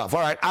ask yourself,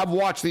 all right, I've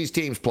watched these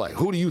teams play.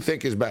 Who do you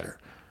think is better?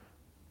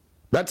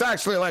 That's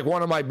actually, like,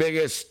 one of my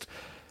biggest...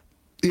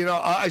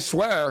 I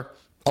swear,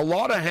 a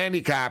lot of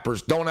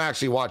handicappers don't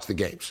actually watch the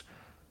games.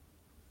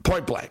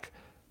 Point blank.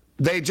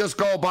 They just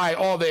go by,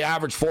 they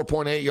average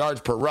 4.8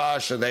 yards per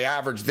rush, or they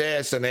average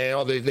this, and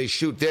they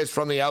shoot this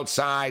from the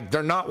outside.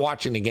 They're not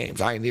watching the games.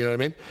 You know what I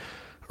mean?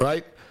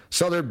 Right?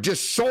 So they're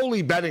just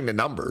solely betting the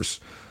numbers.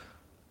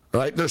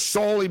 Right? They're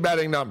solely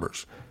betting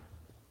numbers.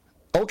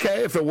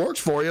 Okay, if it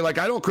works for you, like,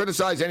 I don't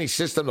criticize any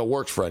system that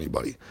works for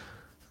anybody.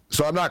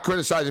 So I'm not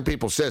criticizing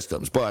people's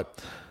systems,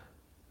 but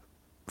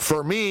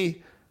for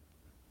me,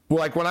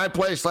 like, when I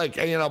place, like,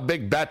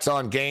 big bets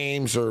on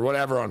games or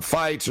whatever, on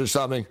fights or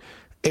something,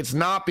 it's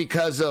not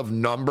because of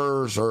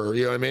numbers or,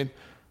 you know what I mean?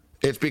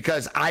 It's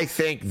because I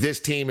think this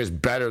team is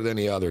better than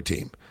the other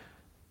team.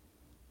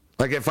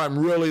 Like, if I'm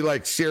really,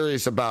 like,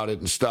 serious about it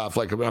and stuff,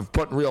 like, if I'm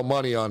putting real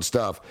money on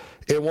stuff,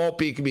 it won't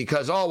be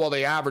because,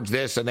 they average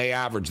this and they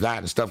average that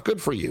and stuff. Good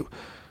for you.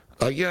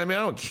 Like, you know what I mean?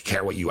 I don't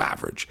care what you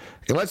average.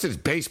 Unless it's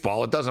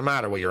baseball, it doesn't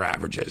matter what your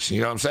average is. You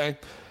know what I'm saying?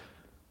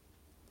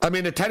 I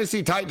mean, the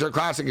Tennessee Titans are a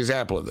classic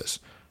example of this.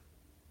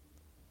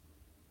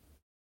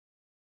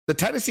 The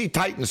Tennessee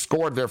Titans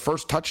scored their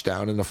first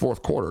touchdown in the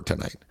fourth quarter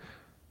tonight.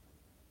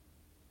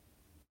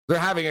 They're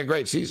having a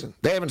great season.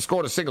 They haven't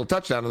scored a single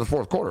touchdown in the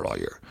fourth quarter all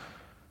year.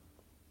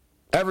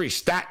 Every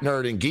stat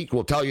nerd and geek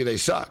will tell you they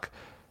suck.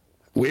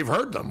 We've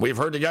heard them. We've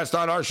heard the guests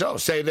on our show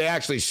say they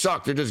actually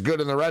suck. They're just good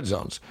in the red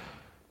zones.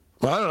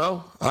 Well, I don't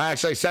know. I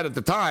actually said at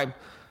the time,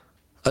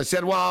 I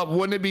said,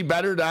 wouldn't it be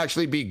better to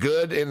actually be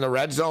good in the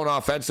red zone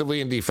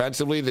offensively and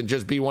defensively than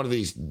just be one of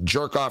these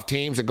jerk-off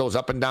teams that goes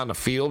up and down the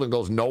field and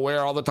goes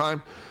nowhere all the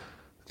time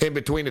in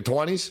between the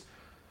 20s?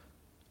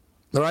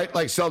 All right?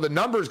 Like, so the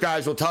numbers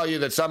guys will tell you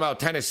that somehow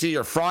Tennessee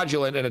are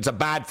fraudulent and it's a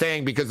bad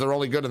thing because they're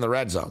only good in the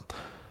red zone.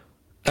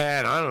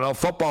 And I don't know,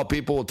 football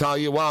people will tell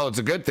you, it's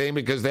a good thing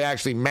because they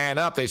actually man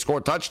up, they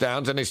score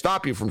touchdowns, and they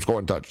stop you from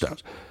scoring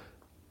touchdowns.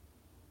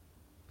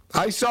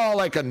 I saw,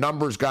 like, a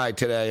numbers guy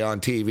today on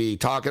TV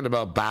talking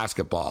about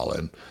basketball,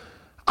 and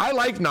I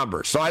like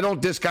numbers, so I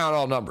don't discount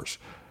all numbers.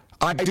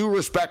 I do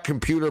respect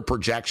computer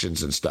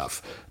projections and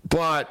stuff.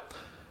 But,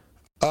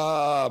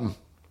 man,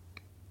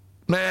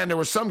 there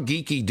was some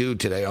geeky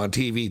dude today on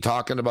TV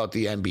talking about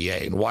the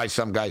NBA and why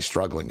some guy's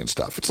struggling and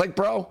stuff. It's like,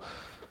 bro,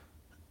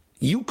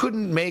 you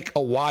couldn't make a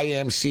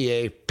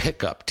YMCA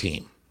pickup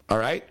team, all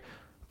right?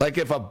 Like,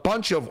 if a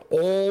bunch of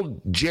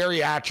old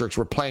geriatrics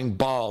were playing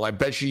ball, I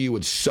bet you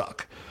would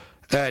suck.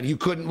 And you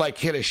couldn't, like,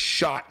 hit a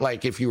shot,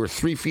 like, if you were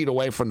 3 feet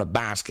away from the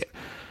basket.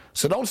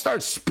 So don't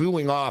start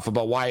spewing off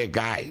about why a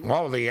guy,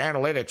 the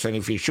analytics, and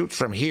if he shoots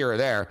from here or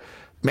there.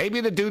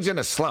 Maybe the dude's in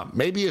a slump.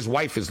 Maybe his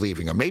wife is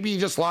leaving him. Maybe he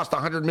just lost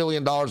 $100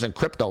 million in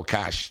crypto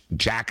cash,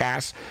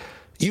 jackass.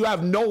 You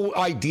have no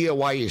idea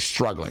why he's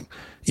struggling.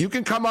 You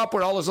can come up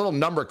with all this little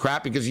number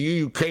crap because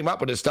you came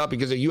up with this stuff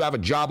because you have a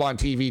job on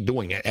TV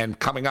doing it and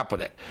coming up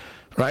with it,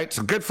 right?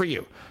 So good for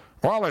you.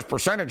 well, his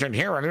percentage in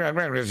here,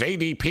 and his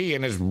ADP,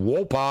 and his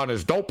WOPA, and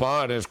his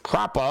DOPA, and his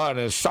CRAPA, and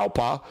his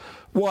SOPA,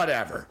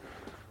 whatever.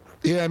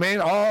 You know what I mean?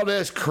 All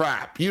this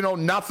crap. You know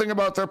nothing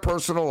about their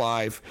personal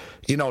life.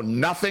 You know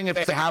nothing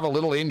if they have a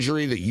little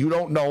injury that you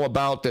don't know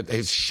about, that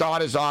his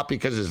shot is off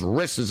because his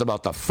wrist is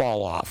about to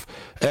fall off.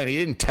 And he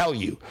didn't tell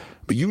you.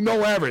 But you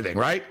know everything,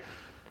 right?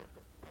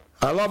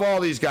 I love all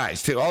these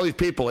guys, too. All these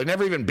people. They've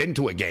never even been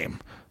to a game.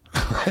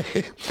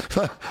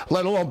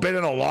 Let alone been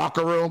in a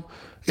locker room.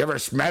 You ever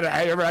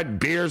had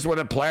beers with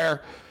a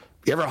player?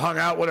 You ever hung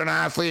out with an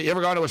athlete? You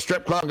ever gone to a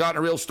strip club and gotten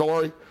a real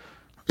story?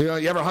 You know,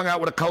 you ever hung out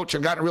with a coach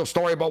and gotten a real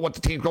story about what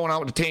the team's going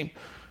on with the team?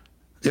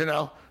 You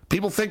know,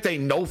 people think they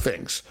know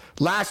things.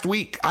 Last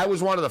week, I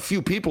was one of the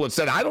few people that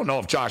said, I don't know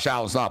if Josh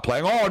Allen's not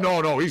playing. Oh,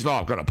 no, he's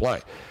not going to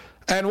play.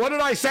 And what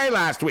did I say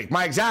last week?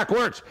 My exact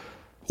words.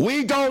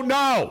 We don't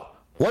know.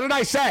 What did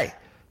I say?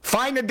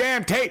 Find the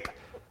damn tape.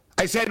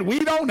 I said, we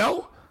don't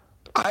know.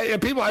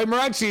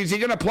 Morency, is he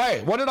going to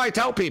play? What did I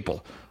tell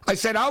people? I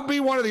said, I'll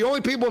be one of the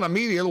only people in the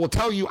media that will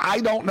tell you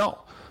I don't know.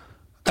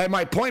 And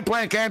my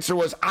point-blank answer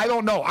was, I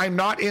don't know. I'm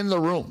not in the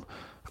room.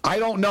 I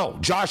don't know.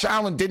 Josh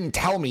Allen didn't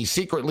tell me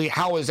secretly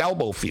how his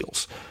elbow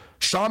feels.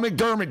 Sean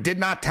McDermott did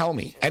not tell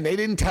me, and they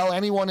didn't tell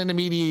anyone in the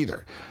media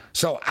either.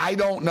 So I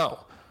don't know.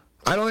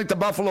 I don't think the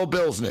Buffalo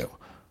Bills knew,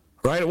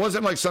 right? It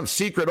wasn't like some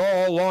secret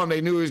all along they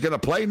knew he was going to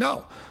play.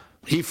 No.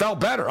 He felt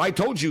better. I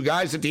told you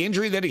guys that the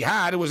injury that he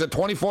had, it was a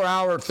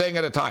 24-hour thing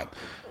at a time.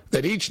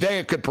 That each day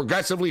it could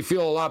progressively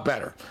feel a lot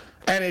better.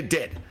 And it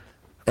did.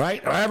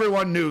 Right?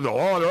 Everyone knew, though.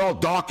 Oh, they're all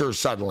doctors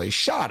suddenly.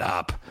 Shut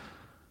up.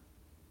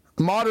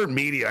 Modern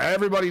media,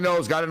 everybody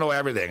knows, got to know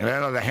everything.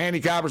 And the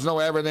handicappers know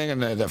everything,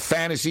 and the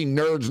fantasy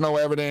nerds know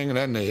everything, and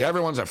then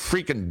everyone's a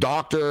freaking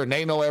doctor, and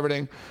they know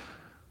everything.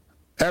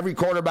 Every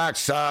quarterback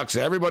sucks.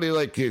 Everybody,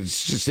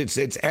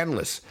 it's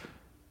endless.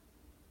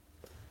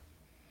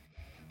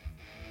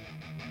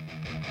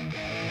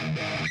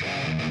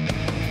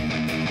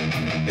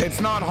 It's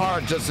not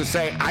hard just to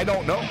say, I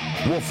don't know.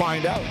 We'll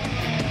find out.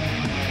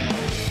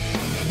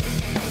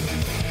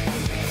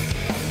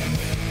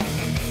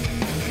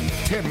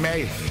 Tim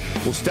May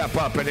will step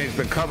up, and he's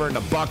been covering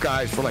the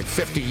Buckeyes for like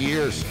 50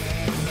 years.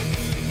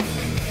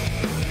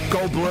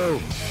 Go Blue.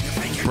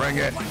 Bring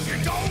it.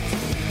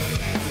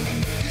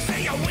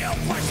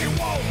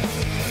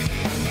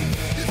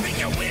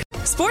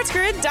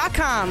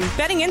 SportsGrid.com.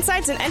 Betting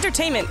insights and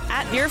entertainment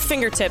at your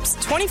fingertips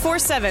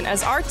 24/7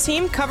 as our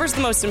team covers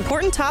the most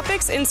important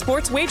topics in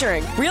sports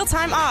wagering.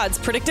 Real-time odds,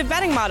 predictive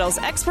betting models,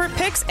 expert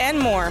picks, and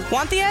more.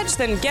 Want the edge?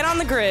 Then get on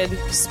the grid.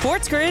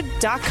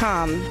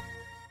 SportsGrid.com.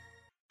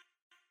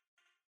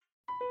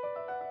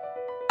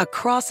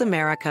 Across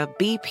America,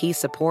 BP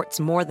supports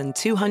more than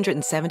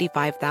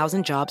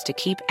 275,000 jobs to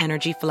keep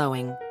energy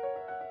flowing.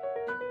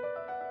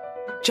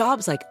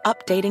 Jobs like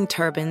updating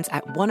turbines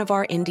at one of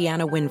our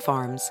Indiana wind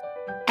farms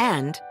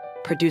and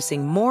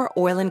producing more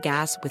oil and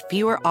gas with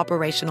fewer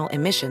operational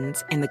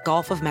emissions in the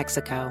Gulf of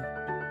Mexico.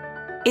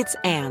 It's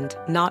and,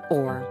 not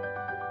or.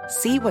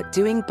 See what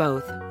doing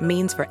both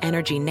means for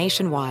energy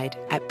nationwide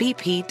at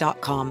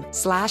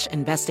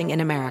bp.com/investing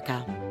in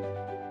America.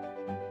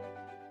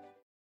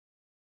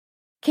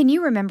 Can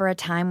you remember a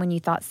time when you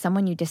thought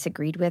someone you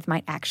disagreed with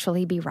might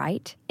actually be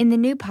right? In the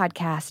new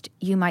podcast,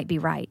 You Might Be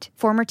Right,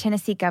 former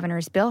Tennessee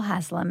Governors Bill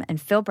Haslam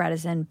and Phil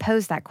Bredesen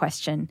pose that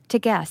question to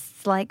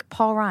guests like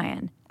Paul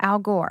Ryan, Al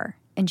Gore,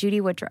 and Judy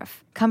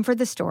Woodruff. Come for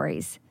the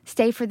stories,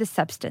 stay for the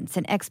substance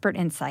and expert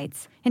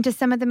insights into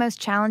some of the most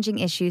challenging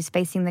issues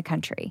facing the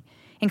country,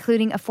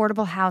 including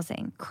affordable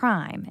housing,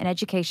 crime, and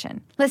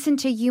education. Listen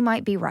to You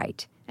Might Be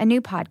Right, a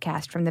new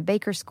podcast from the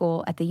Baker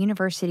School at the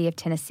University of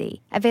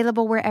Tennessee,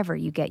 available wherever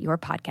you get your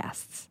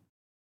podcasts.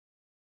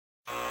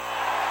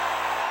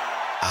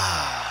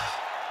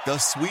 The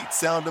sweet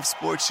sound of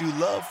sports you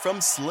love from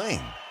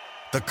Sling.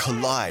 The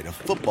collide of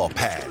football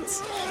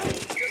pads.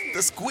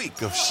 The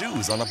squeak of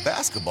shoes on a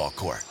basketball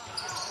court.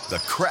 The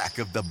crack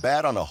of the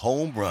bat on a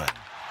home run.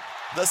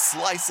 The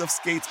slice of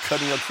skates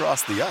cutting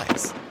across the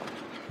ice.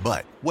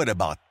 But what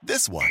about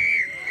this one?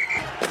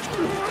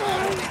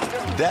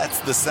 That's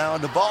the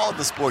sound of all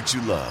the sports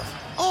you love,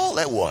 all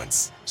at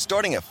once.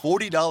 Starting at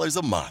 $40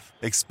 a month.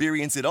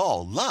 Experience it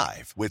all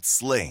live with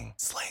Sling.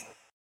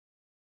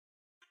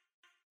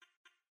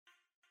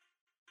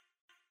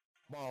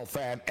 Ball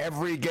fan,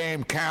 every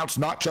game counts,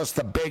 not just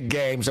the big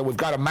games, and we've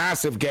got a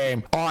massive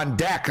game on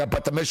deck.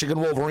 But the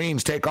Michigan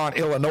Wolverines take on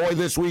Illinois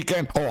this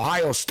weekend.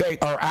 Ohio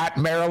State are at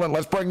Maryland.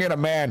 Let's bring in a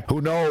man who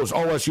knows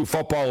OSU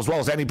football as well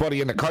as anybody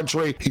in the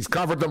country. He's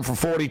covered them for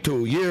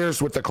 42 years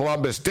with the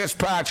Columbus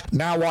Dispatch,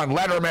 now on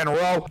Letterman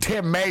Row.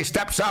 Tim May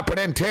steps up, and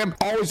in Tim,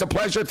 always a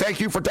pleasure. Thank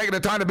you for taking the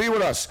time to be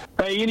with us.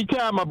 Hey,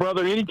 anytime, my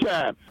brother,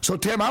 anytime. So,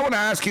 Tim, I want to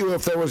ask you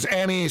if there was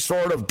any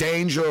sort of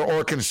danger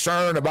or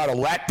concern about a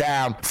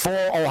letdown for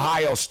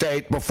Ohio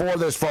State before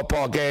this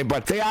football game,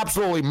 but they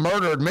absolutely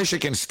murdered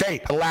Michigan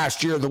State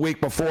last year, the week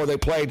before they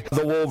played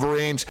the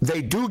Wolverines.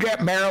 They do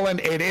get Maryland.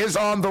 It is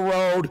on the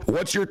road.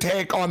 What's your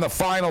take on the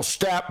final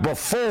step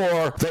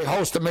before they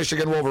host the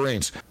Michigan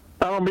Wolverines?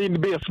 I don't mean to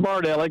be a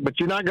smart aleck, but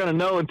you're not going to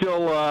know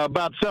until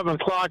about 7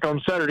 o'clock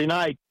on Saturday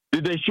night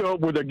did they show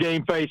up with their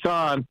game face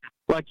on.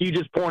 Like you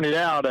just pointed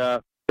out,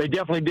 they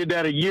definitely did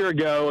that a year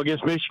ago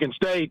against Michigan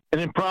State,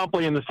 and then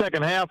promptly in the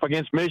second half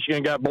against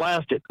Michigan got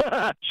blasted.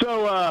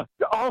 So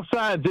all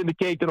signs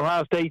indicate that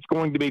Ohio State's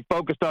going to be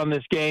focused on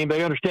this game.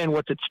 They understand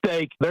what's at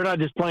stake. They're not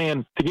just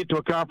playing to get to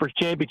a conference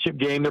championship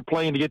game. They're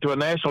playing to get to a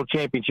national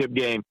championship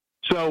game.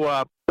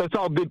 So that's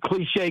all good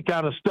cliche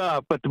kind of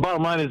stuff. But the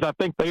bottom line is I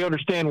think they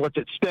understand what's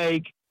at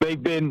stake.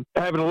 They've been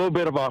having a little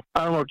bit of a,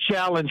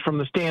 challenge from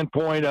the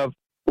standpoint of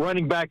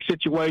running back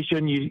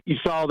situation. You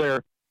saw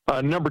their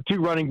number 2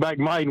 running back,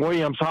 Mike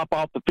Williams, hop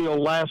off the field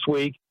last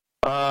week.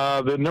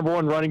 The number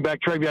 1 running back,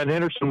 TreVeyon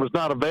Henderson, was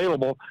not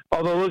available,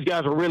 although those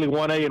guys were really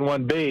 1A and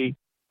 1B.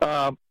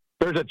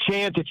 There's a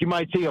chance that you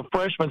might see a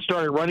freshman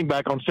start at running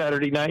back on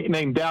Saturday night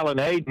named Dallin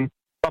Hayden.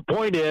 My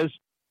point is,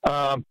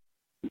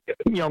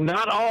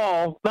 not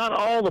all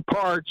the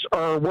parts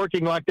are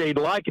working like they'd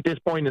like at this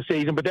point in the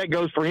season, but that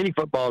goes for any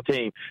football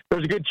team.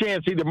 There's a good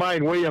chance either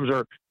Mike Williams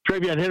or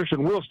TreVeyon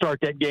Henderson will start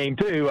that game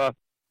too.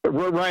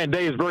 Ryan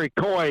Day is very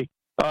coy,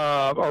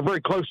 or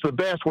very close to the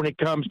best when it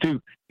comes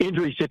to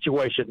injury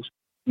situations.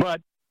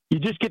 But you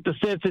just get the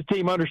sense this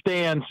team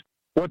understands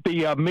what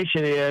the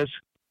mission is,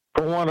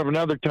 for want of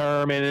another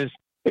term, and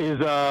is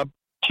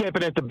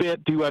champing at the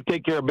bit to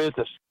take care of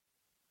business.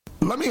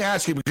 Let me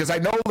ask you, because I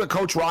know that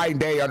Coach Ryan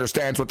Day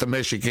understands what the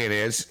mission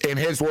is. In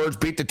his words,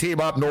 beat the team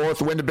up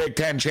north, win the Big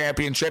Ten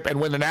championship, and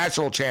win the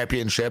national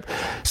championship.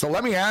 So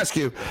let me ask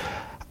you,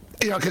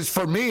 because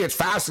for me, it's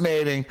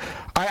fascinating.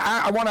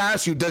 I want to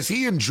ask you, does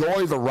he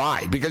enjoy the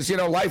ride? Because,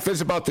 life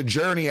is about the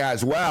journey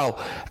as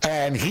well.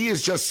 And he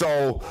is just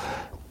so,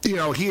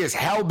 he is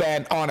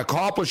hell-bent on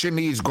accomplishing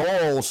these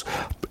goals.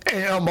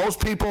 Most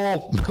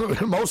people,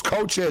 most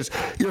coaches,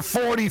 you're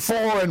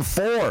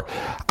 44-4.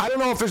 I don't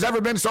know if there's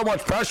ever been so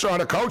much pressure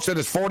on a coach that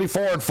is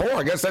 44-4.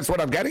 I guess that's what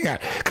I'm getting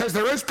at. Because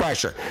there is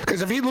pressure.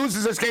 Because if he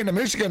loses this game to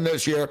Michigan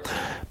this year,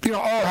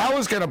 all hell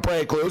is going to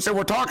break loose. And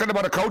we're talking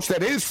about a coach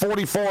that is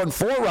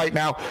 44-4 right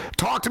now.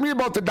 Talk to me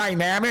about the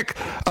dynamic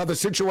of the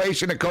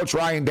situation that Coach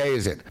Ryan Day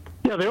is in.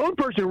 Yeah, the only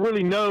person who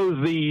really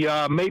knows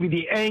the maybe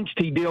the angst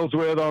he deals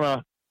with on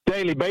a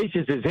daily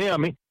basis is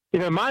him.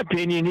 In my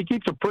opinion, he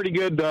keeps a pretty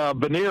good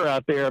veneer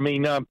out there. I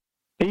mean,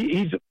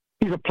 he's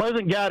a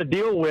pleasant guy to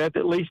deal with,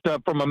 at least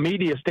from a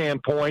media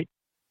standpoint.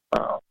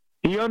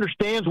 He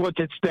understands what's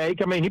at stake.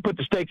 I mean, he put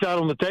the stakes out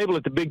on the table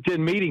at the Big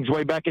Ten meetings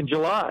way back in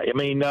July. I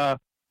mean,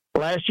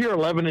 last year,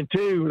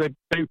 11-2,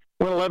 they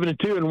went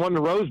 11-2 and won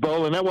the Rose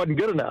Bowl, and that wasn't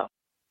good enough.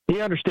 He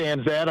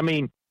understands that. I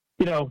mean,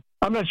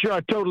 I'm not sure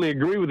I totally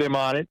agree with him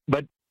on it,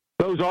 but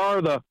those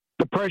are the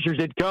pressures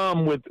that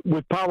come with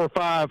Power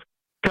 5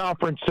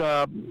 conference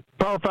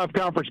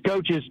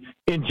coaches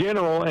in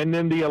general, and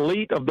then the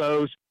elite of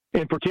those,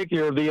 in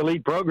particular, the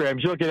elite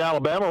programs. You look at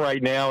Alabama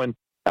right now, and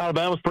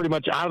Alabama's pretty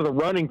much out of the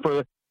running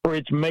for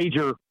its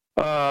major,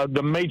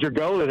 the major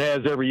goal it has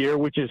every year,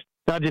 which is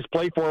not just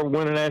play for and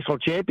win a national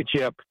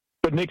championship.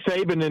 But Nick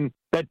Saban and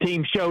that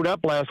team showed up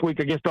last week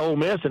against Ole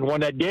Miss and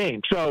won that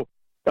game. So,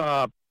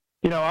 I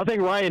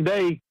think Ryan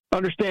Day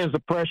understands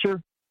the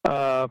pressure.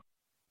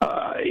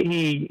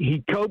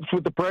 He copes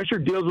with the pressure,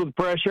 deals with the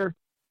pressure.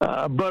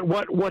 But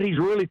what he's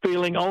really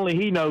feeling, only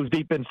he knows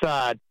deep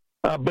inside.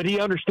 But he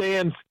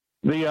understands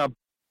the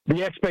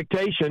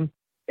expectation,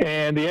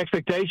 and the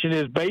expectation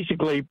is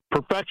basically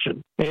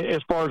perfection as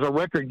far as a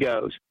record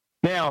goes.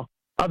 Now,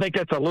 I think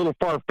that's a little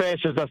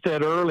far-fetched, as I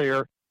said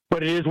earlier,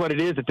 but it is what it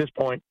is at this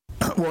point.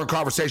 We're in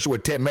conversation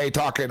with Tim May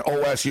talking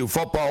OSU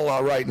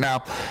football right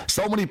now.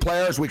 So many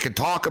players we could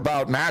talk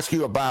about and ask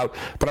you about,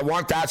 but I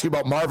want to ask you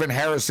about Marvin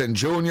Harrison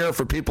Jr.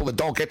 for people that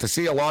don't get to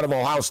see a lot of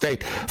Ohio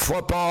State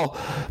football.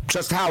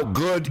 Just how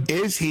good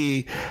is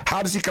he?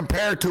 How does he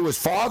compare to his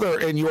father,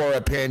 in your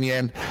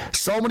opinion?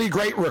 So many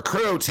great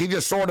recruits. He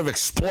just sort of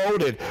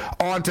exploded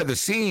onto the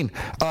scene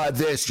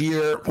this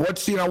year.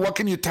 What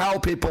can you tell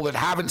people that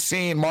haven't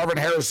seen Marvin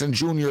Harrison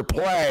Jr.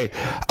 play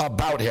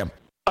about him?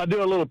 I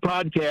do a little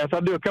podcast. I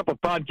do a couple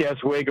of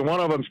podcasts a week, and one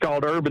of them is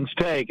called Urban's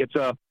Take. It's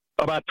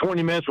about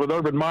 20 minutes with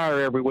Urban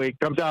Meyer every week.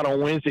 Comes out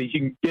on Wednesdays. You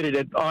can get it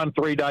at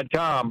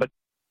on3.com. But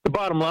the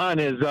bottom line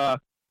is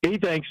he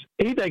thinks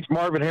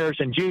Marvin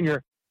Harrison Jr.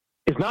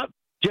 is not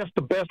just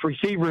the best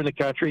receiver in the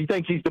country. He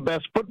thinks he's the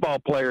best football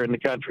player in the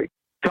country,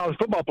 college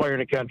football player in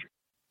the country.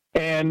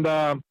 And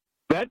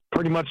that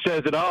pretty much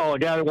says it all. A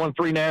guy that won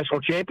 3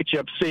 national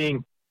championships,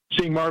 seeing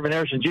Marvin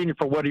Harrison Jr.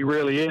 for what he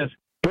really is.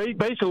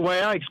 Basically, the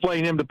way I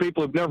explain him to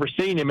people who've never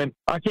seen him, and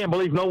I can't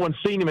believe no one's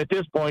seen him at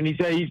this point. He's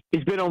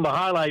been on the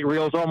highlight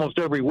reels almost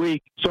every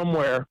week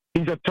somewhere.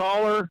 He's a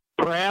taller,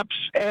 perhaps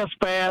as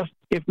fast,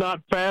 if not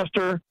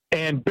faster,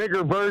 and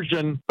bigger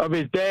version of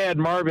his dad,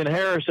 Marvin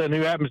Harrison,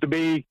 who happens to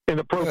be in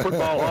the Pro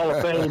Football Hall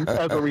of Fame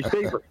as a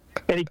receiver.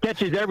 And he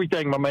catches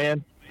everything, my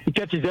man. He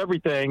catches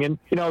everything. And,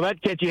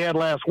 that catch he had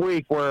last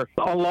week where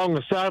along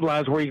the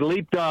sidelines where he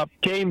leaped up,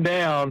 came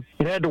down,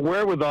 and had the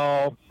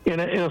wherewithal in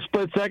a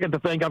split second to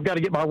think I've got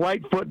to get my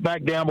right foot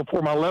back down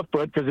before my left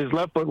foot because his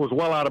left foot was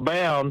well out of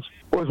bounds,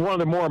 was one of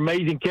the more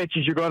amazing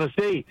catches you're going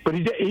to see. But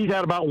he's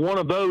had about one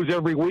of those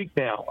every week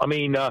now. I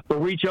mean, the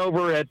reach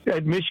over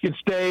at Michigan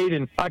State,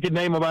 and I could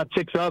name about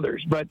 6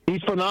 others. But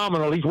he's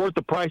phenomenal. He's worth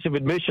the price of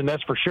admission,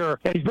 that's for sure.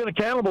 And he's been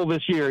accountable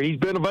this year. He's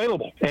been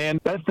available. And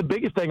that's the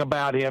biggest thing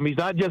about him. He's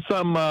not just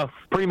some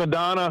prima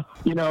donna,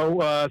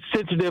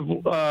 sensitive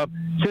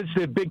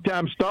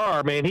big-time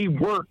star. Man, he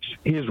works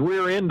his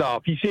rear end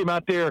off. You see him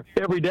out there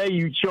every day.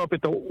 You show up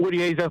at the Woody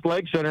Hayes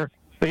Athletic Center,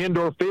 the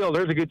indoor field,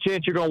 there's a good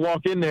chance you're going to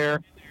walk in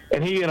there,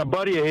 and he and a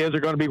buddy of his are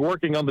going to be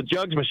working on the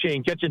jugs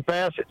machine, catching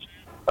passes.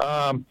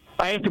 I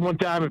asked him one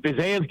time if his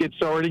hands get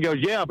sore, and he goes,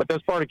 yeah, but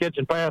that's part of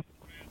catching passes.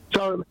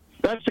 So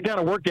that's the kind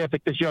of work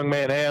ethic this young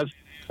man has.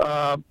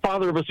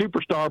 Father of a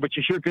superstar, but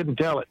you sure couldn't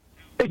tell it.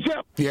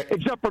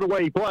 Except for the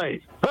way he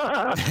plays.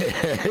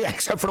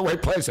 Except for the way he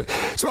plays it.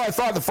 So I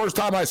thought the first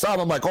time I saw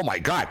him, I'm like, oh, my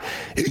God,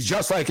 he's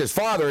just like his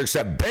father,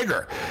 except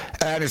bigger.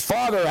 And his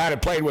father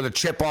had played with a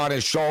chip on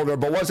his shoulder,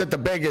 but wasn't the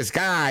biggest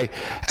guy,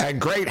 and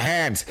great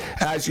hands,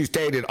 as you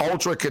stated,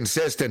 ultra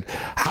consistent.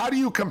 How do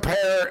you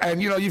compare,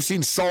 and, you've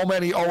seen so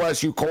many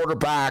OSU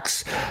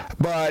quarterbacks,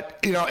 but,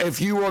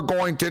 if you were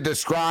going to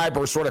describe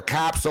or sort of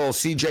capsule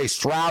C.J.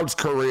 Stroud's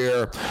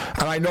career,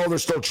 and I know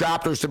there's still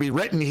chapters to be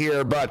written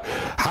here, but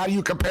how do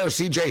you compare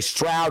C.J.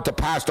 Stroud to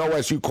past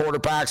OSU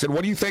quarterbacks, and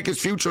what do you think his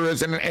future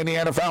is in the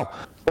NFL?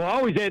 Well, I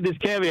always had this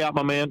caveat,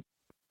 my man.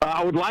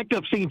 I would like to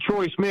have seen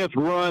Troy Smith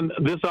run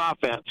this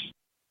offense.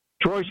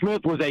 Troy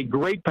Smith was a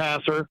great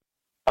passer,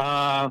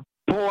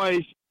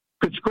 poised,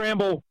 could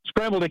scrambled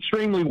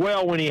extremely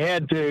well when he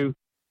had to,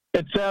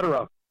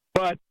 etc.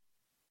 But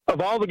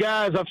of all the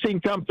guys I've seen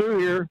come through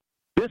here,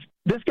 this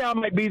guy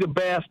might be the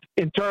best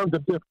in terms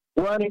of just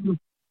running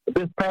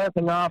this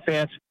passing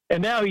offense,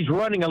 and now he's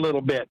running a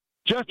little bit.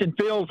 Justin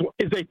Fields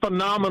is a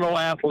phenomenal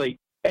athlete,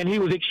 and he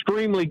was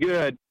extremely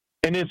good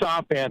in this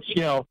offense.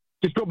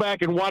 Just go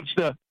back and watch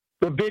the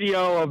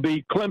video of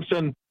the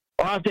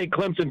Ohio State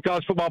Clemson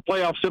college football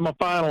playoff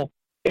semifinal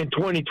in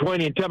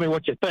 2020 and tell me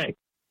what you think.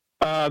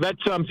 That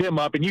sums him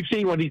up. And you've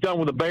seen what he's done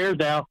with the Bears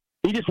now.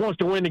 He just wants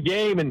to win the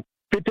game, and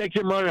if it takes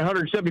him running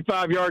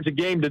 175 yards a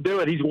game to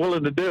do it, he's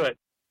willing to do it.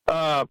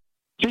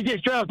 C.J.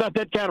 Stroud's not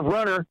that kind of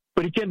runner,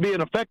 but he can be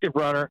an effective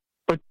runner.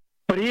 But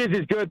he is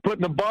as good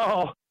putting the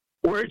ball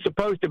where it's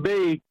supposed to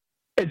be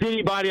as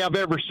anybody I've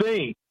ever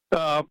seen.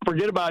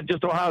 Forget about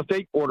just Ohio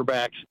State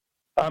quarterbacks.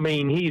 I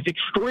mean, he's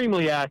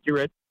extremely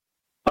accurate,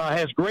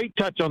 has great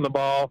touch on the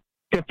ball,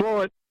 can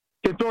throw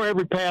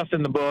every pass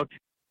in the book,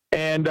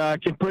 and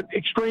can put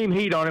extreme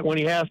heat on it when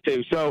he has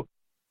to. So,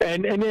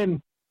 and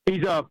then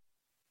he's I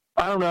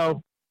don't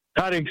know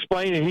how to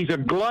explain it. He's a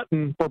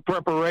glutton for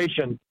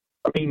preparation.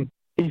 I mean,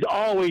 he's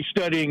always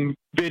studying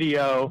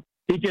video.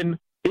 He can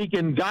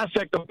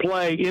dissect a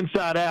play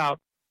inside out.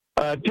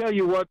 Tell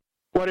you what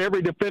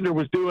every defender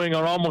was doing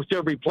on almost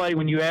every play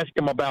when you ask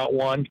him about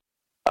one.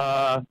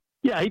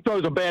 He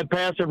throws a bad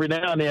pass every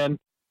now and then,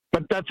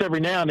 but that's every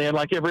now and then,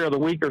 like every other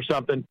week or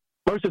something.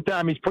 Most of the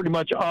time, he's pretty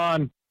much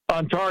on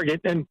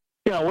target. And,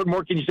 what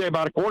more can you say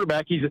about a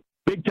quarterback? He's a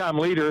big-time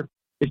leader.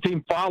 His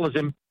team follows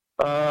him.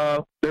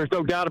 There's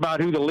no doubt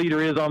about who the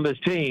leader is on this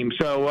team.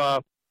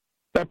 So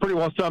that pretty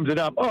well sums it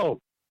up. Oh,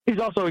 he's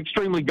also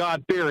extremely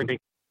God-fearing.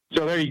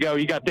 So there you go.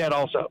 You got that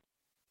also.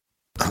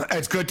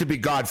 It's good to be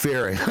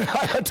God-fearing.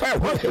 I tell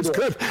you what, it's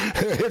good.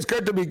 It's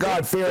good to be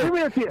God-fearing.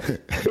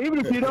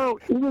 Even if you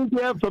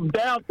have some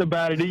doubts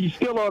about it, you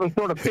still ought to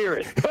sort of fear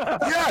it.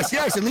 Yes.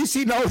 At least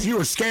he knows you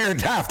were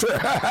scared after.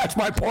 That's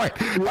my point.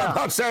 Yeah. I'm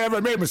not saying I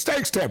ever made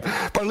mistakes, Tim,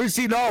 but at least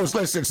he knows.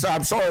 Listen,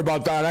 I'm sorry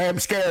about that. I am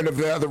scared of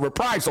the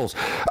reprisals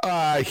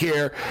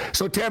here.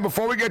 So, Tim,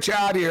 before we get you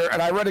out here,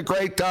 and I read a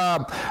great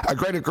column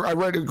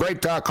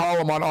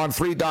on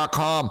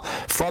 3.com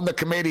from the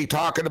committee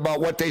talking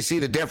about what they see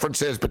the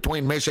differences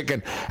between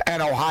Michigan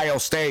and Ohio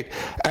State,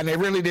 and they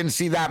really didn't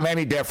see that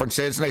many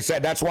differences, and they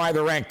said that's why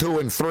they're ranked 2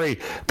 and 3.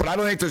 But I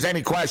don't think there's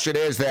any question,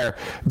 is there?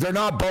 They're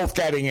not both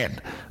getting in,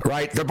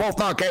 right? They're both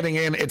not getting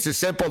in. It's as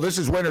simple. This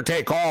is winner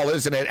take all,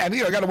 isn't it? And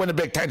got to win the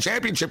Big Ten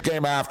championship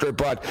game after.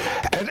 But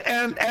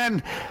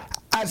and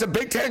as a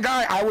Big Ten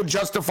guy, I would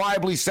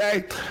justifiably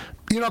say,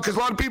 because a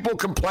lot of people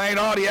complain,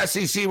 the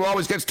SEC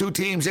always gets 2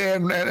 teams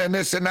in and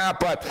this and that.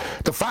 But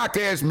the fact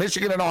is,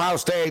 Michigan and Ohio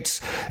State,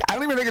 I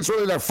don't even think it's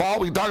really their fault.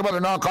 We can talk about their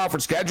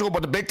non-conference schedule,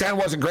 but the Big Ten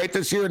wasn't great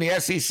this year, and the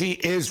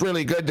SEC is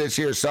really good this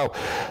year. So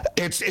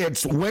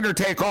it's winner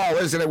take all,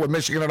 isn't it, with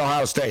Michigan and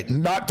Ohio State?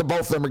 Not that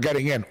both of them are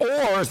getting in.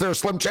 Or is there a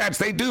slim chance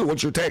they do?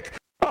 What's your take?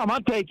 Well, my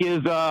take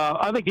is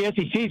I think the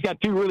SEC's got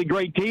 2 really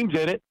great teams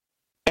in it,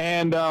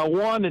 and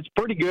one that's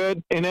pretty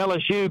good in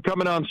LSU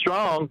coming on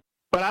strong.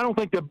 But I don't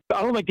think the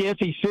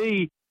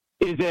SEC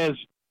is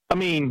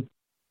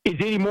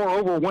any more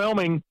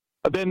overwhelming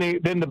than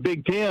the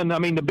Big Ten. I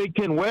mean, the Big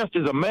Ten West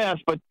is a mess,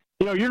 but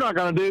you're not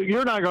going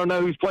to know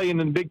who's playing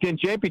in the Big Ten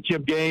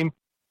championship game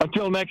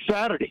until next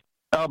Saturday,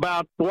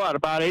 about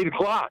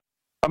 8:00.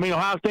 I mean,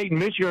 Ohio State and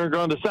Michigan are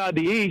going to decide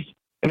the East,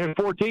 and there's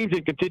 4 teams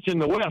in contention in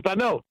the West. I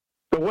know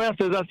the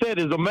West, as I said,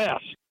 is a mess,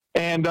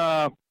 and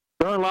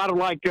there are a lot of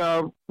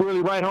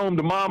really right home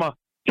to mama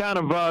kind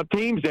of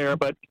teams there.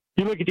 But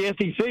you look at the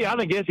SEC, I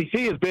think SEC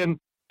has been,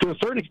 to a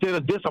certain extent,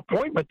 a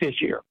disappointment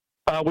this year.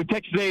 With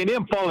Texas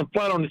A&M falling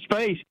flat on its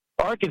face,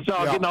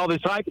 Arkansas getting all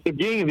this hype at the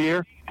beginning of the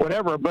year,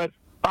 whatever. But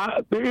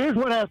here's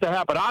what has to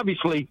happen.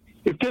 Obviously,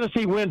 if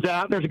Tennessee wins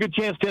out, there's a good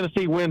chance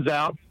Tennessee wins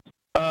out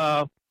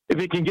if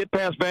it can get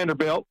past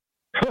Vanderbilt.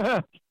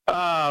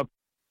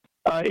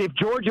 If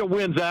Georgia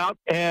wins out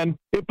and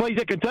it plays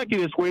at Kentucky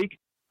this week,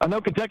 I know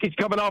Kentucky's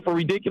coming off a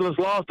ridiculous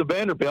loss to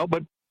Vanderbilt,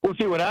 but we'll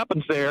see what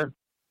happens there.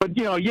 But,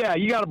 you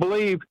got to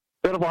believe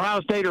that if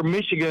Ohio State or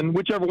Michigan,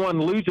 whichever one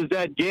loses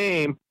that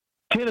game,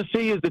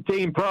 Tennessee is the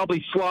team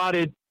probably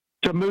slotted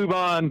to move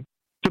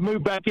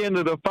back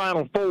into the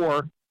Final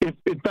Four if,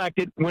 in fact,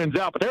 it wins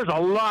out. But there's a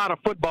lot of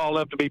football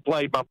left to be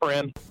played, my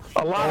friend.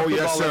 A lot of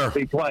football left to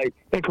be played,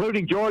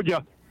 including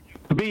Georgia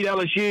to beat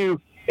LSU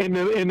in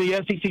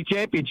the SEC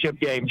championship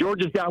game.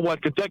 Georgia's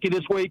got, Kentucky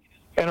this week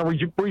and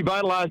a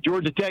revitalized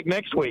Georgia Tech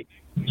next week.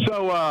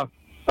 So, I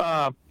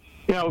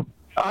don't know.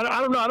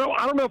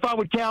 I don't know if I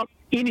would count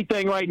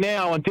anything right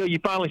now until you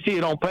finally see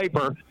it on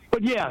paper.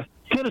 But, yeah,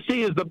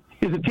 Tennessee is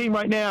the team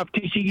right now if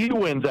TCU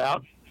wins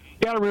out.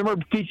 Got to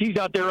remember TCU's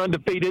out there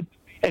undefeated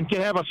and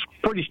can have a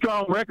pretty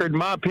strong record, in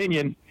my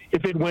opinion,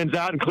 if it wins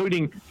out,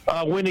 including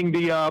winning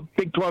the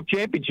Big 12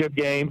 championship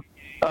game.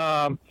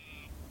 I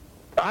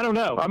don't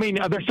know. I mean,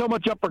 there's so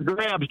much up for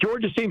grabs.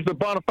 Georgia seems the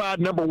bona fide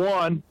number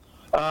one.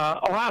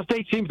 Ohio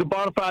State seems the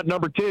bona fide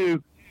number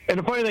two. And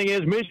the funny thing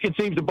is, Michigan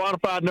seems the bona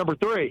fide number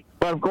three.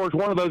 But, of course,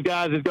 one of those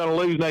guys is going to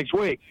lose next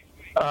week.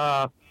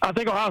 I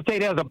think Ohio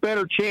State has a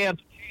better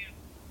chance.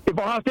 If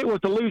Ohio State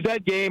was to lose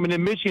that game and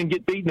then Michigan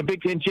get beaten in the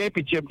Big Ten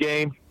championship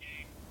game,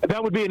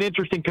 that would be an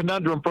interesting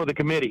conundrum for the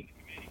committee.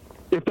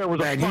 If there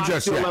was a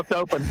spot still left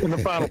open in the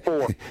Final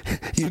Four.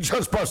 You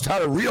just bust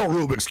out a real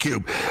Rubik's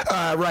Cube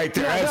right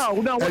there.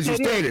 As you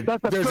stated,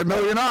 there's a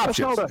million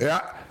options.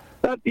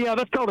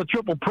 That's called a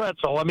triple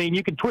pretzel. I mean,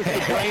 you can twist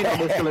the brain on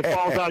this till it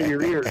falls out of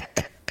your ears.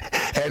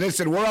 Hey,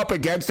 listen, we're up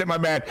against it, my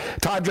man.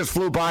 Time just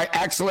flew by.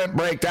 Excellent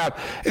breakdown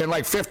in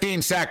like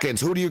 15 seconds.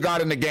 Who do you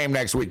got in the game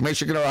next week,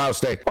 Michigan or Ohio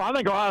State? Well, I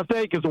think Ohio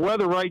State, because the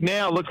weather right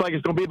now looks like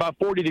it's going to be about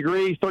 40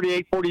 degrees,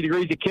 38, 40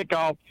 degrees at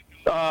kickoff.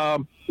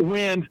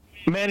 Wind,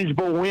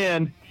 manageable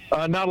wind,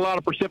 not a lot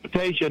of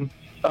precipitation,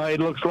 it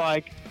looks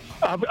like.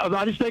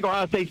 I just think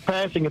Ohio State's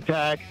passing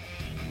attack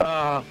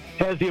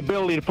has the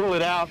ability to pull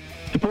that out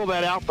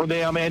for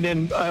them, and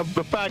then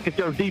the fact that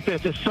their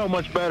defense is so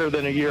much better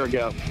than a year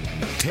ago.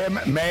 Tim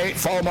May,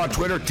 follow him on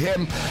Twitter,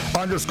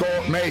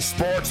 Tim_May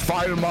Sports.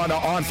 Find him on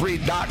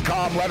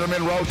on3.com,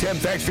 Letterman Row. Tim,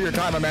 thanks for your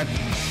time, my man.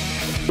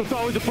 It's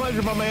always a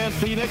pleasure, my man.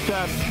 See you next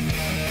time.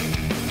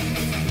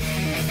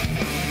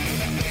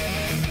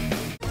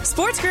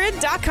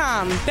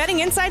 SportsGrid.com.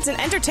 Betting insights and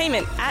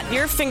entertainment at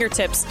your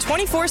fingertips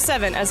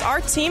 24/7 as our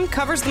team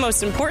covers the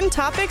most important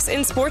topics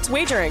in sports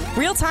wagering.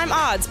 Real-time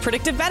odds,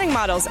 predictive betting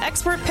models,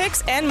 expert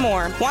picks, and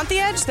more. Want the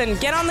edge? Then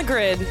get on the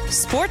grid.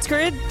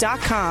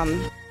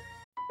 SportsGrid.com.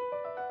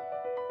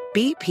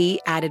 BP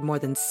added more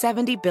than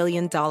 $70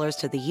 billion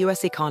to the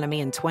U.S. economy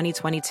in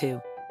 2022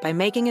 by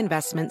making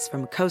investments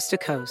from coast to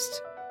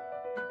coast.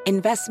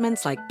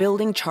 Investments like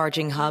building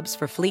charging hubs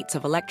for fleets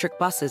of electric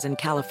buses in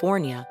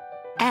California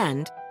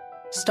and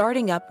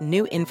starting up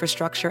new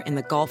infrastructure in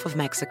the Gulf of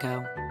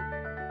Mexico.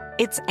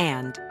 It's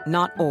and,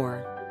 not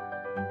or.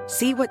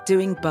 See what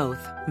doing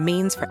both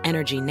means for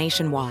energy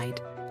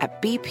nationwide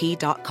at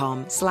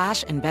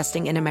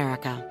bp.com/investing in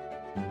America.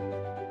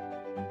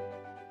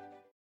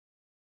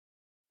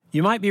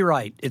 You might be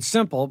right. It's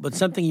simple, but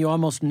something you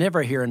almost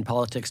never hear in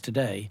politics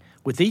today,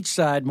 with each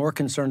side more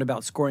concerned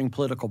about scoring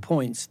political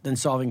points than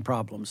solving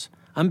problems.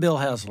 I'm Bill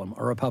Haslam,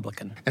 a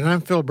Republican. And I'm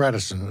Phil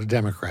Bredesen, a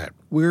Democrat.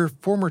 We're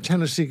former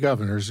Tennessee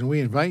governors, and we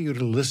invite you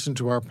to listen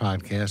to our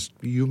podcast,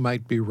 You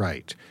Might Be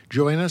Right.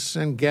 Join us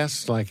and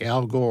guests like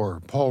Al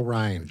Gore, Paul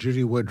Ryan,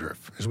 Judy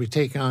Woodruff, as we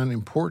take on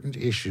important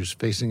issues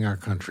facing our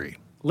country.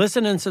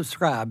 Listen and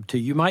subscribe to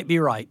You Might Be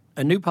Right,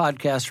 a new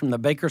podcast from the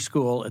Baker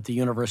School at the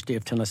University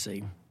of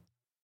Tennessee.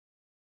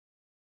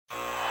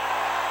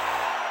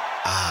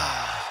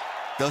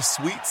 The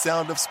sweet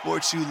sound of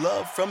sports you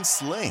love from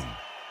Sling.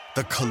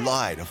 The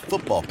collide of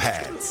football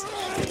pads.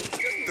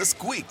 The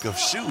squeak of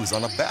shoes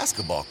on a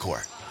basketball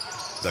court.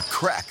 The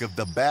crack of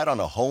the bat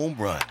on a home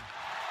run.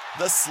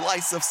 The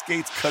slice of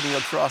skates cutting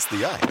across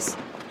the ice.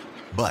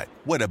 But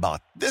what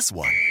about this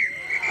one?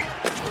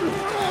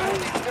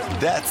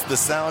 That's the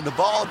sound of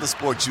all the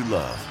sports you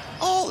love,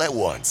 all at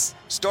once.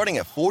 Starting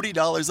at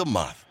 $40 a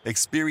month.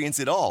 Experience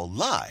it all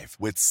live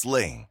with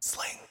Sling.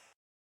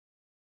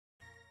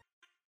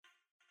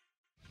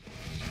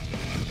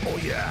 Oh,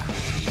 yeah.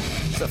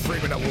 It's a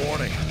 3-minute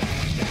warning.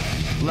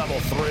 Level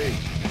 3.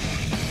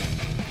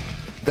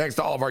 Thanks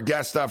to all of our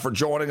guests for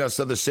joining us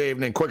this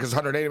evening. Quickest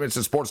 180 minutes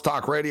of Sports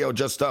Talk Radio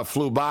just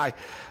flew by.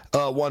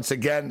 Once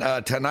again,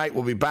 tonight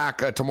we'll be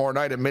back tomorrow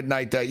night at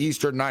midnight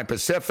Eastern, 9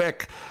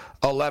 Pacific,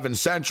 11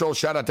 Central.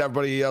 Shout out to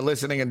everybody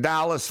listening in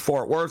Dallas,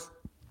 Fort Worth,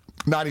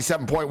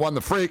 97.1 The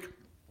Freak.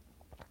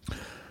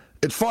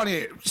 It's funny.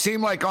 It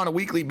seemed like on a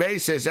weekly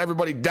basis,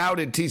 everybody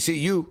doubted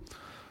TCU.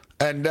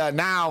 And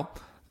now,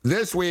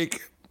 this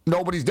week,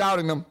 nobody's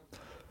doubting them.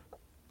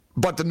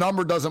 But the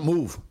number doesn't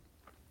move.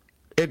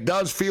 It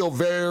does feel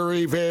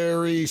very,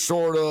 very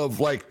sort of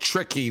like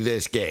tricky,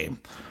 this game.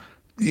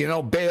 You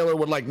know, Baylor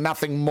would like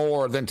nothing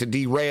more than to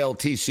derail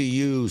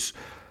TCU's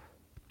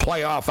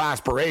playoff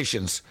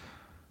aspirations.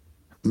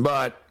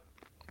 But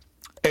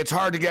it's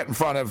hard to get in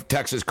front of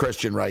Texas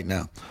Christian right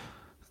now.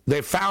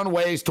 They've found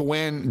ways to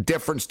win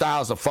different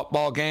styles of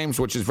football games,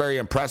 which is very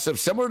impressive,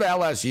 similar to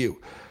LSU.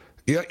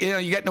 You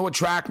get into a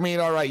track meet,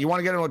 all right. You want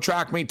to get into a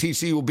track meet,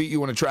 TCU will beat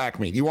you in a track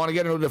meet. You want to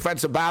get into a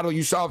defensive battle,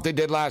 you saw what they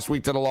did last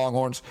week to the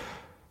Longhorns.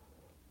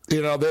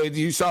 You know,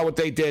 you saw what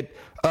they did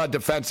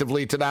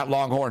defensively to that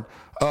Longhorn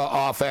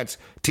offense.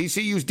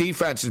 TCU's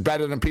defense is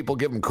better than people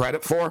give them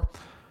credit for.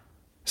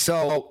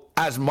 So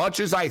as much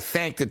as I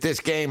think that this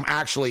game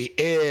actually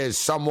is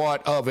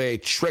somewhat of a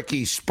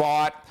tricky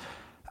spot,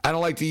 I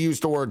don't like to use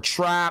the word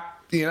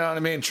trap, you know what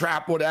I mean?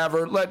 Trap,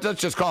 whatever. Let's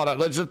just call it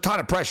there's a ton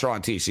of pressure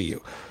on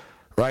TCU.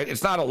 Right?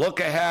 It's not a look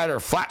ahead or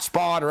flat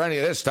spot or any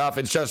of this stuff.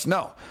 It's just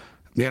no.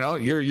 You know,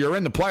 you're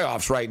in the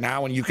playoffs right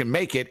now, and you can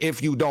make it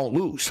if you don't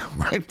lose.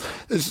 Right?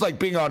 This is like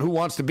being on Who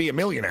Wants to Be a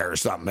Millionaire or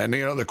something. And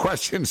you know, the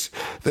questions,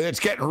 it's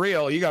getting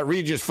real. You got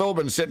Regis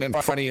Philbin sitting in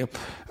front of you.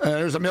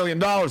 There's $1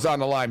 million on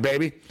the line,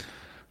 baby.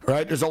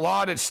 Right? There's a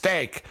lot at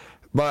stake.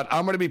 But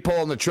I'm going to be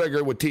pulling the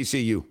trigger with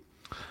TCU.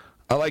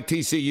 I like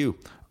TCU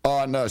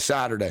on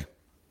Saturday.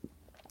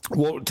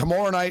 Well,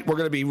 tomorrow night we're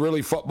going to be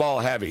really football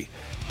heavy.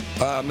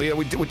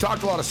 We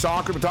talked a lot of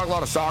soccer. We talked a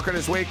lot of soccer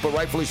this week, but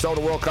rightfully so.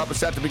 The World Cup is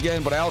set to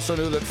begin. But I also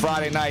knew that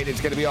Friday night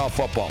it's going to be all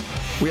football.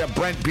 We have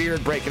Brent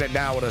Beard breaking it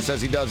down with us as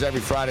he does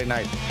every Friday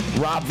night.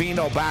 Rob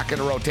Vino back in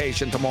the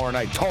rotation tomorrow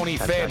night. Tony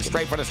Finn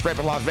straight from the strip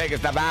in Las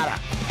Vegas, Nevada.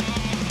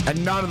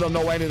 And none of them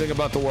know anything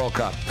about the World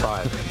Cup.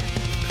 5,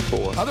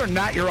 4. Other than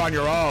that, you're on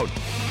your own.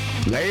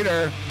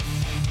 Later.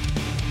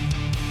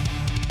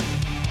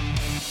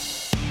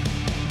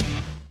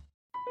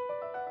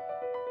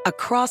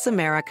 Across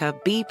America,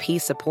 BP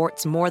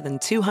supports more than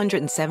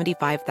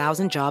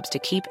 275,000 jobs to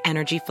keep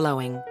energy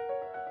flowing.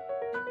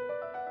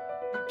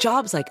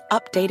 Jobs like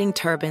updating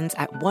turbines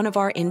at one of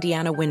our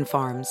Indiana wind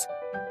farms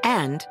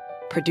and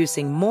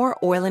producing more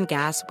oil and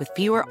gas with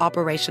fewer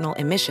operational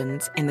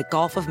emissions in the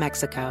Gulf of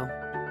Mexico.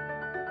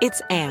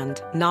 It's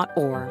and, not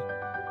or.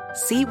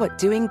 See what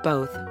doing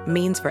both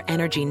means for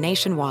energy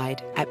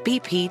nationwide at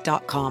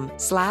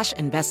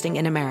bp.com/investing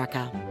in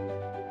America.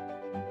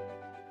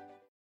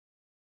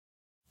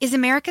 Is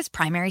America's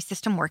primary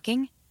system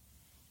working?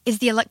 Is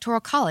the Electoral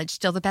College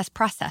still the best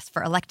process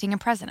for electing a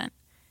president?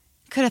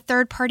 Could a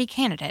third-party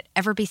candidate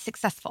ever be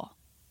successful?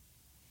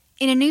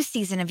 In a new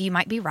season of You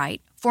Might Be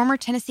Right, former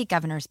Tennessee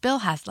governors Bill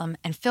Haslam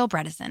and Phil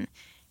Bredesen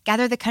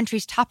gather the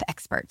country's top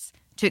experts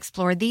to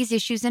explore these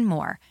issues and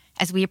more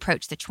as we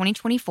approach the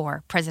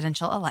 2024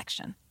 presidential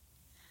election.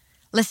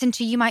 Listen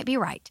to You Might Be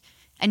Right,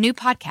 a new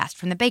podcast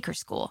from the Baker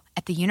School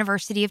at the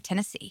University of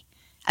Tennessee,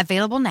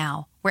 available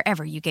now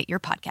wherever you get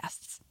your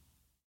podcasts.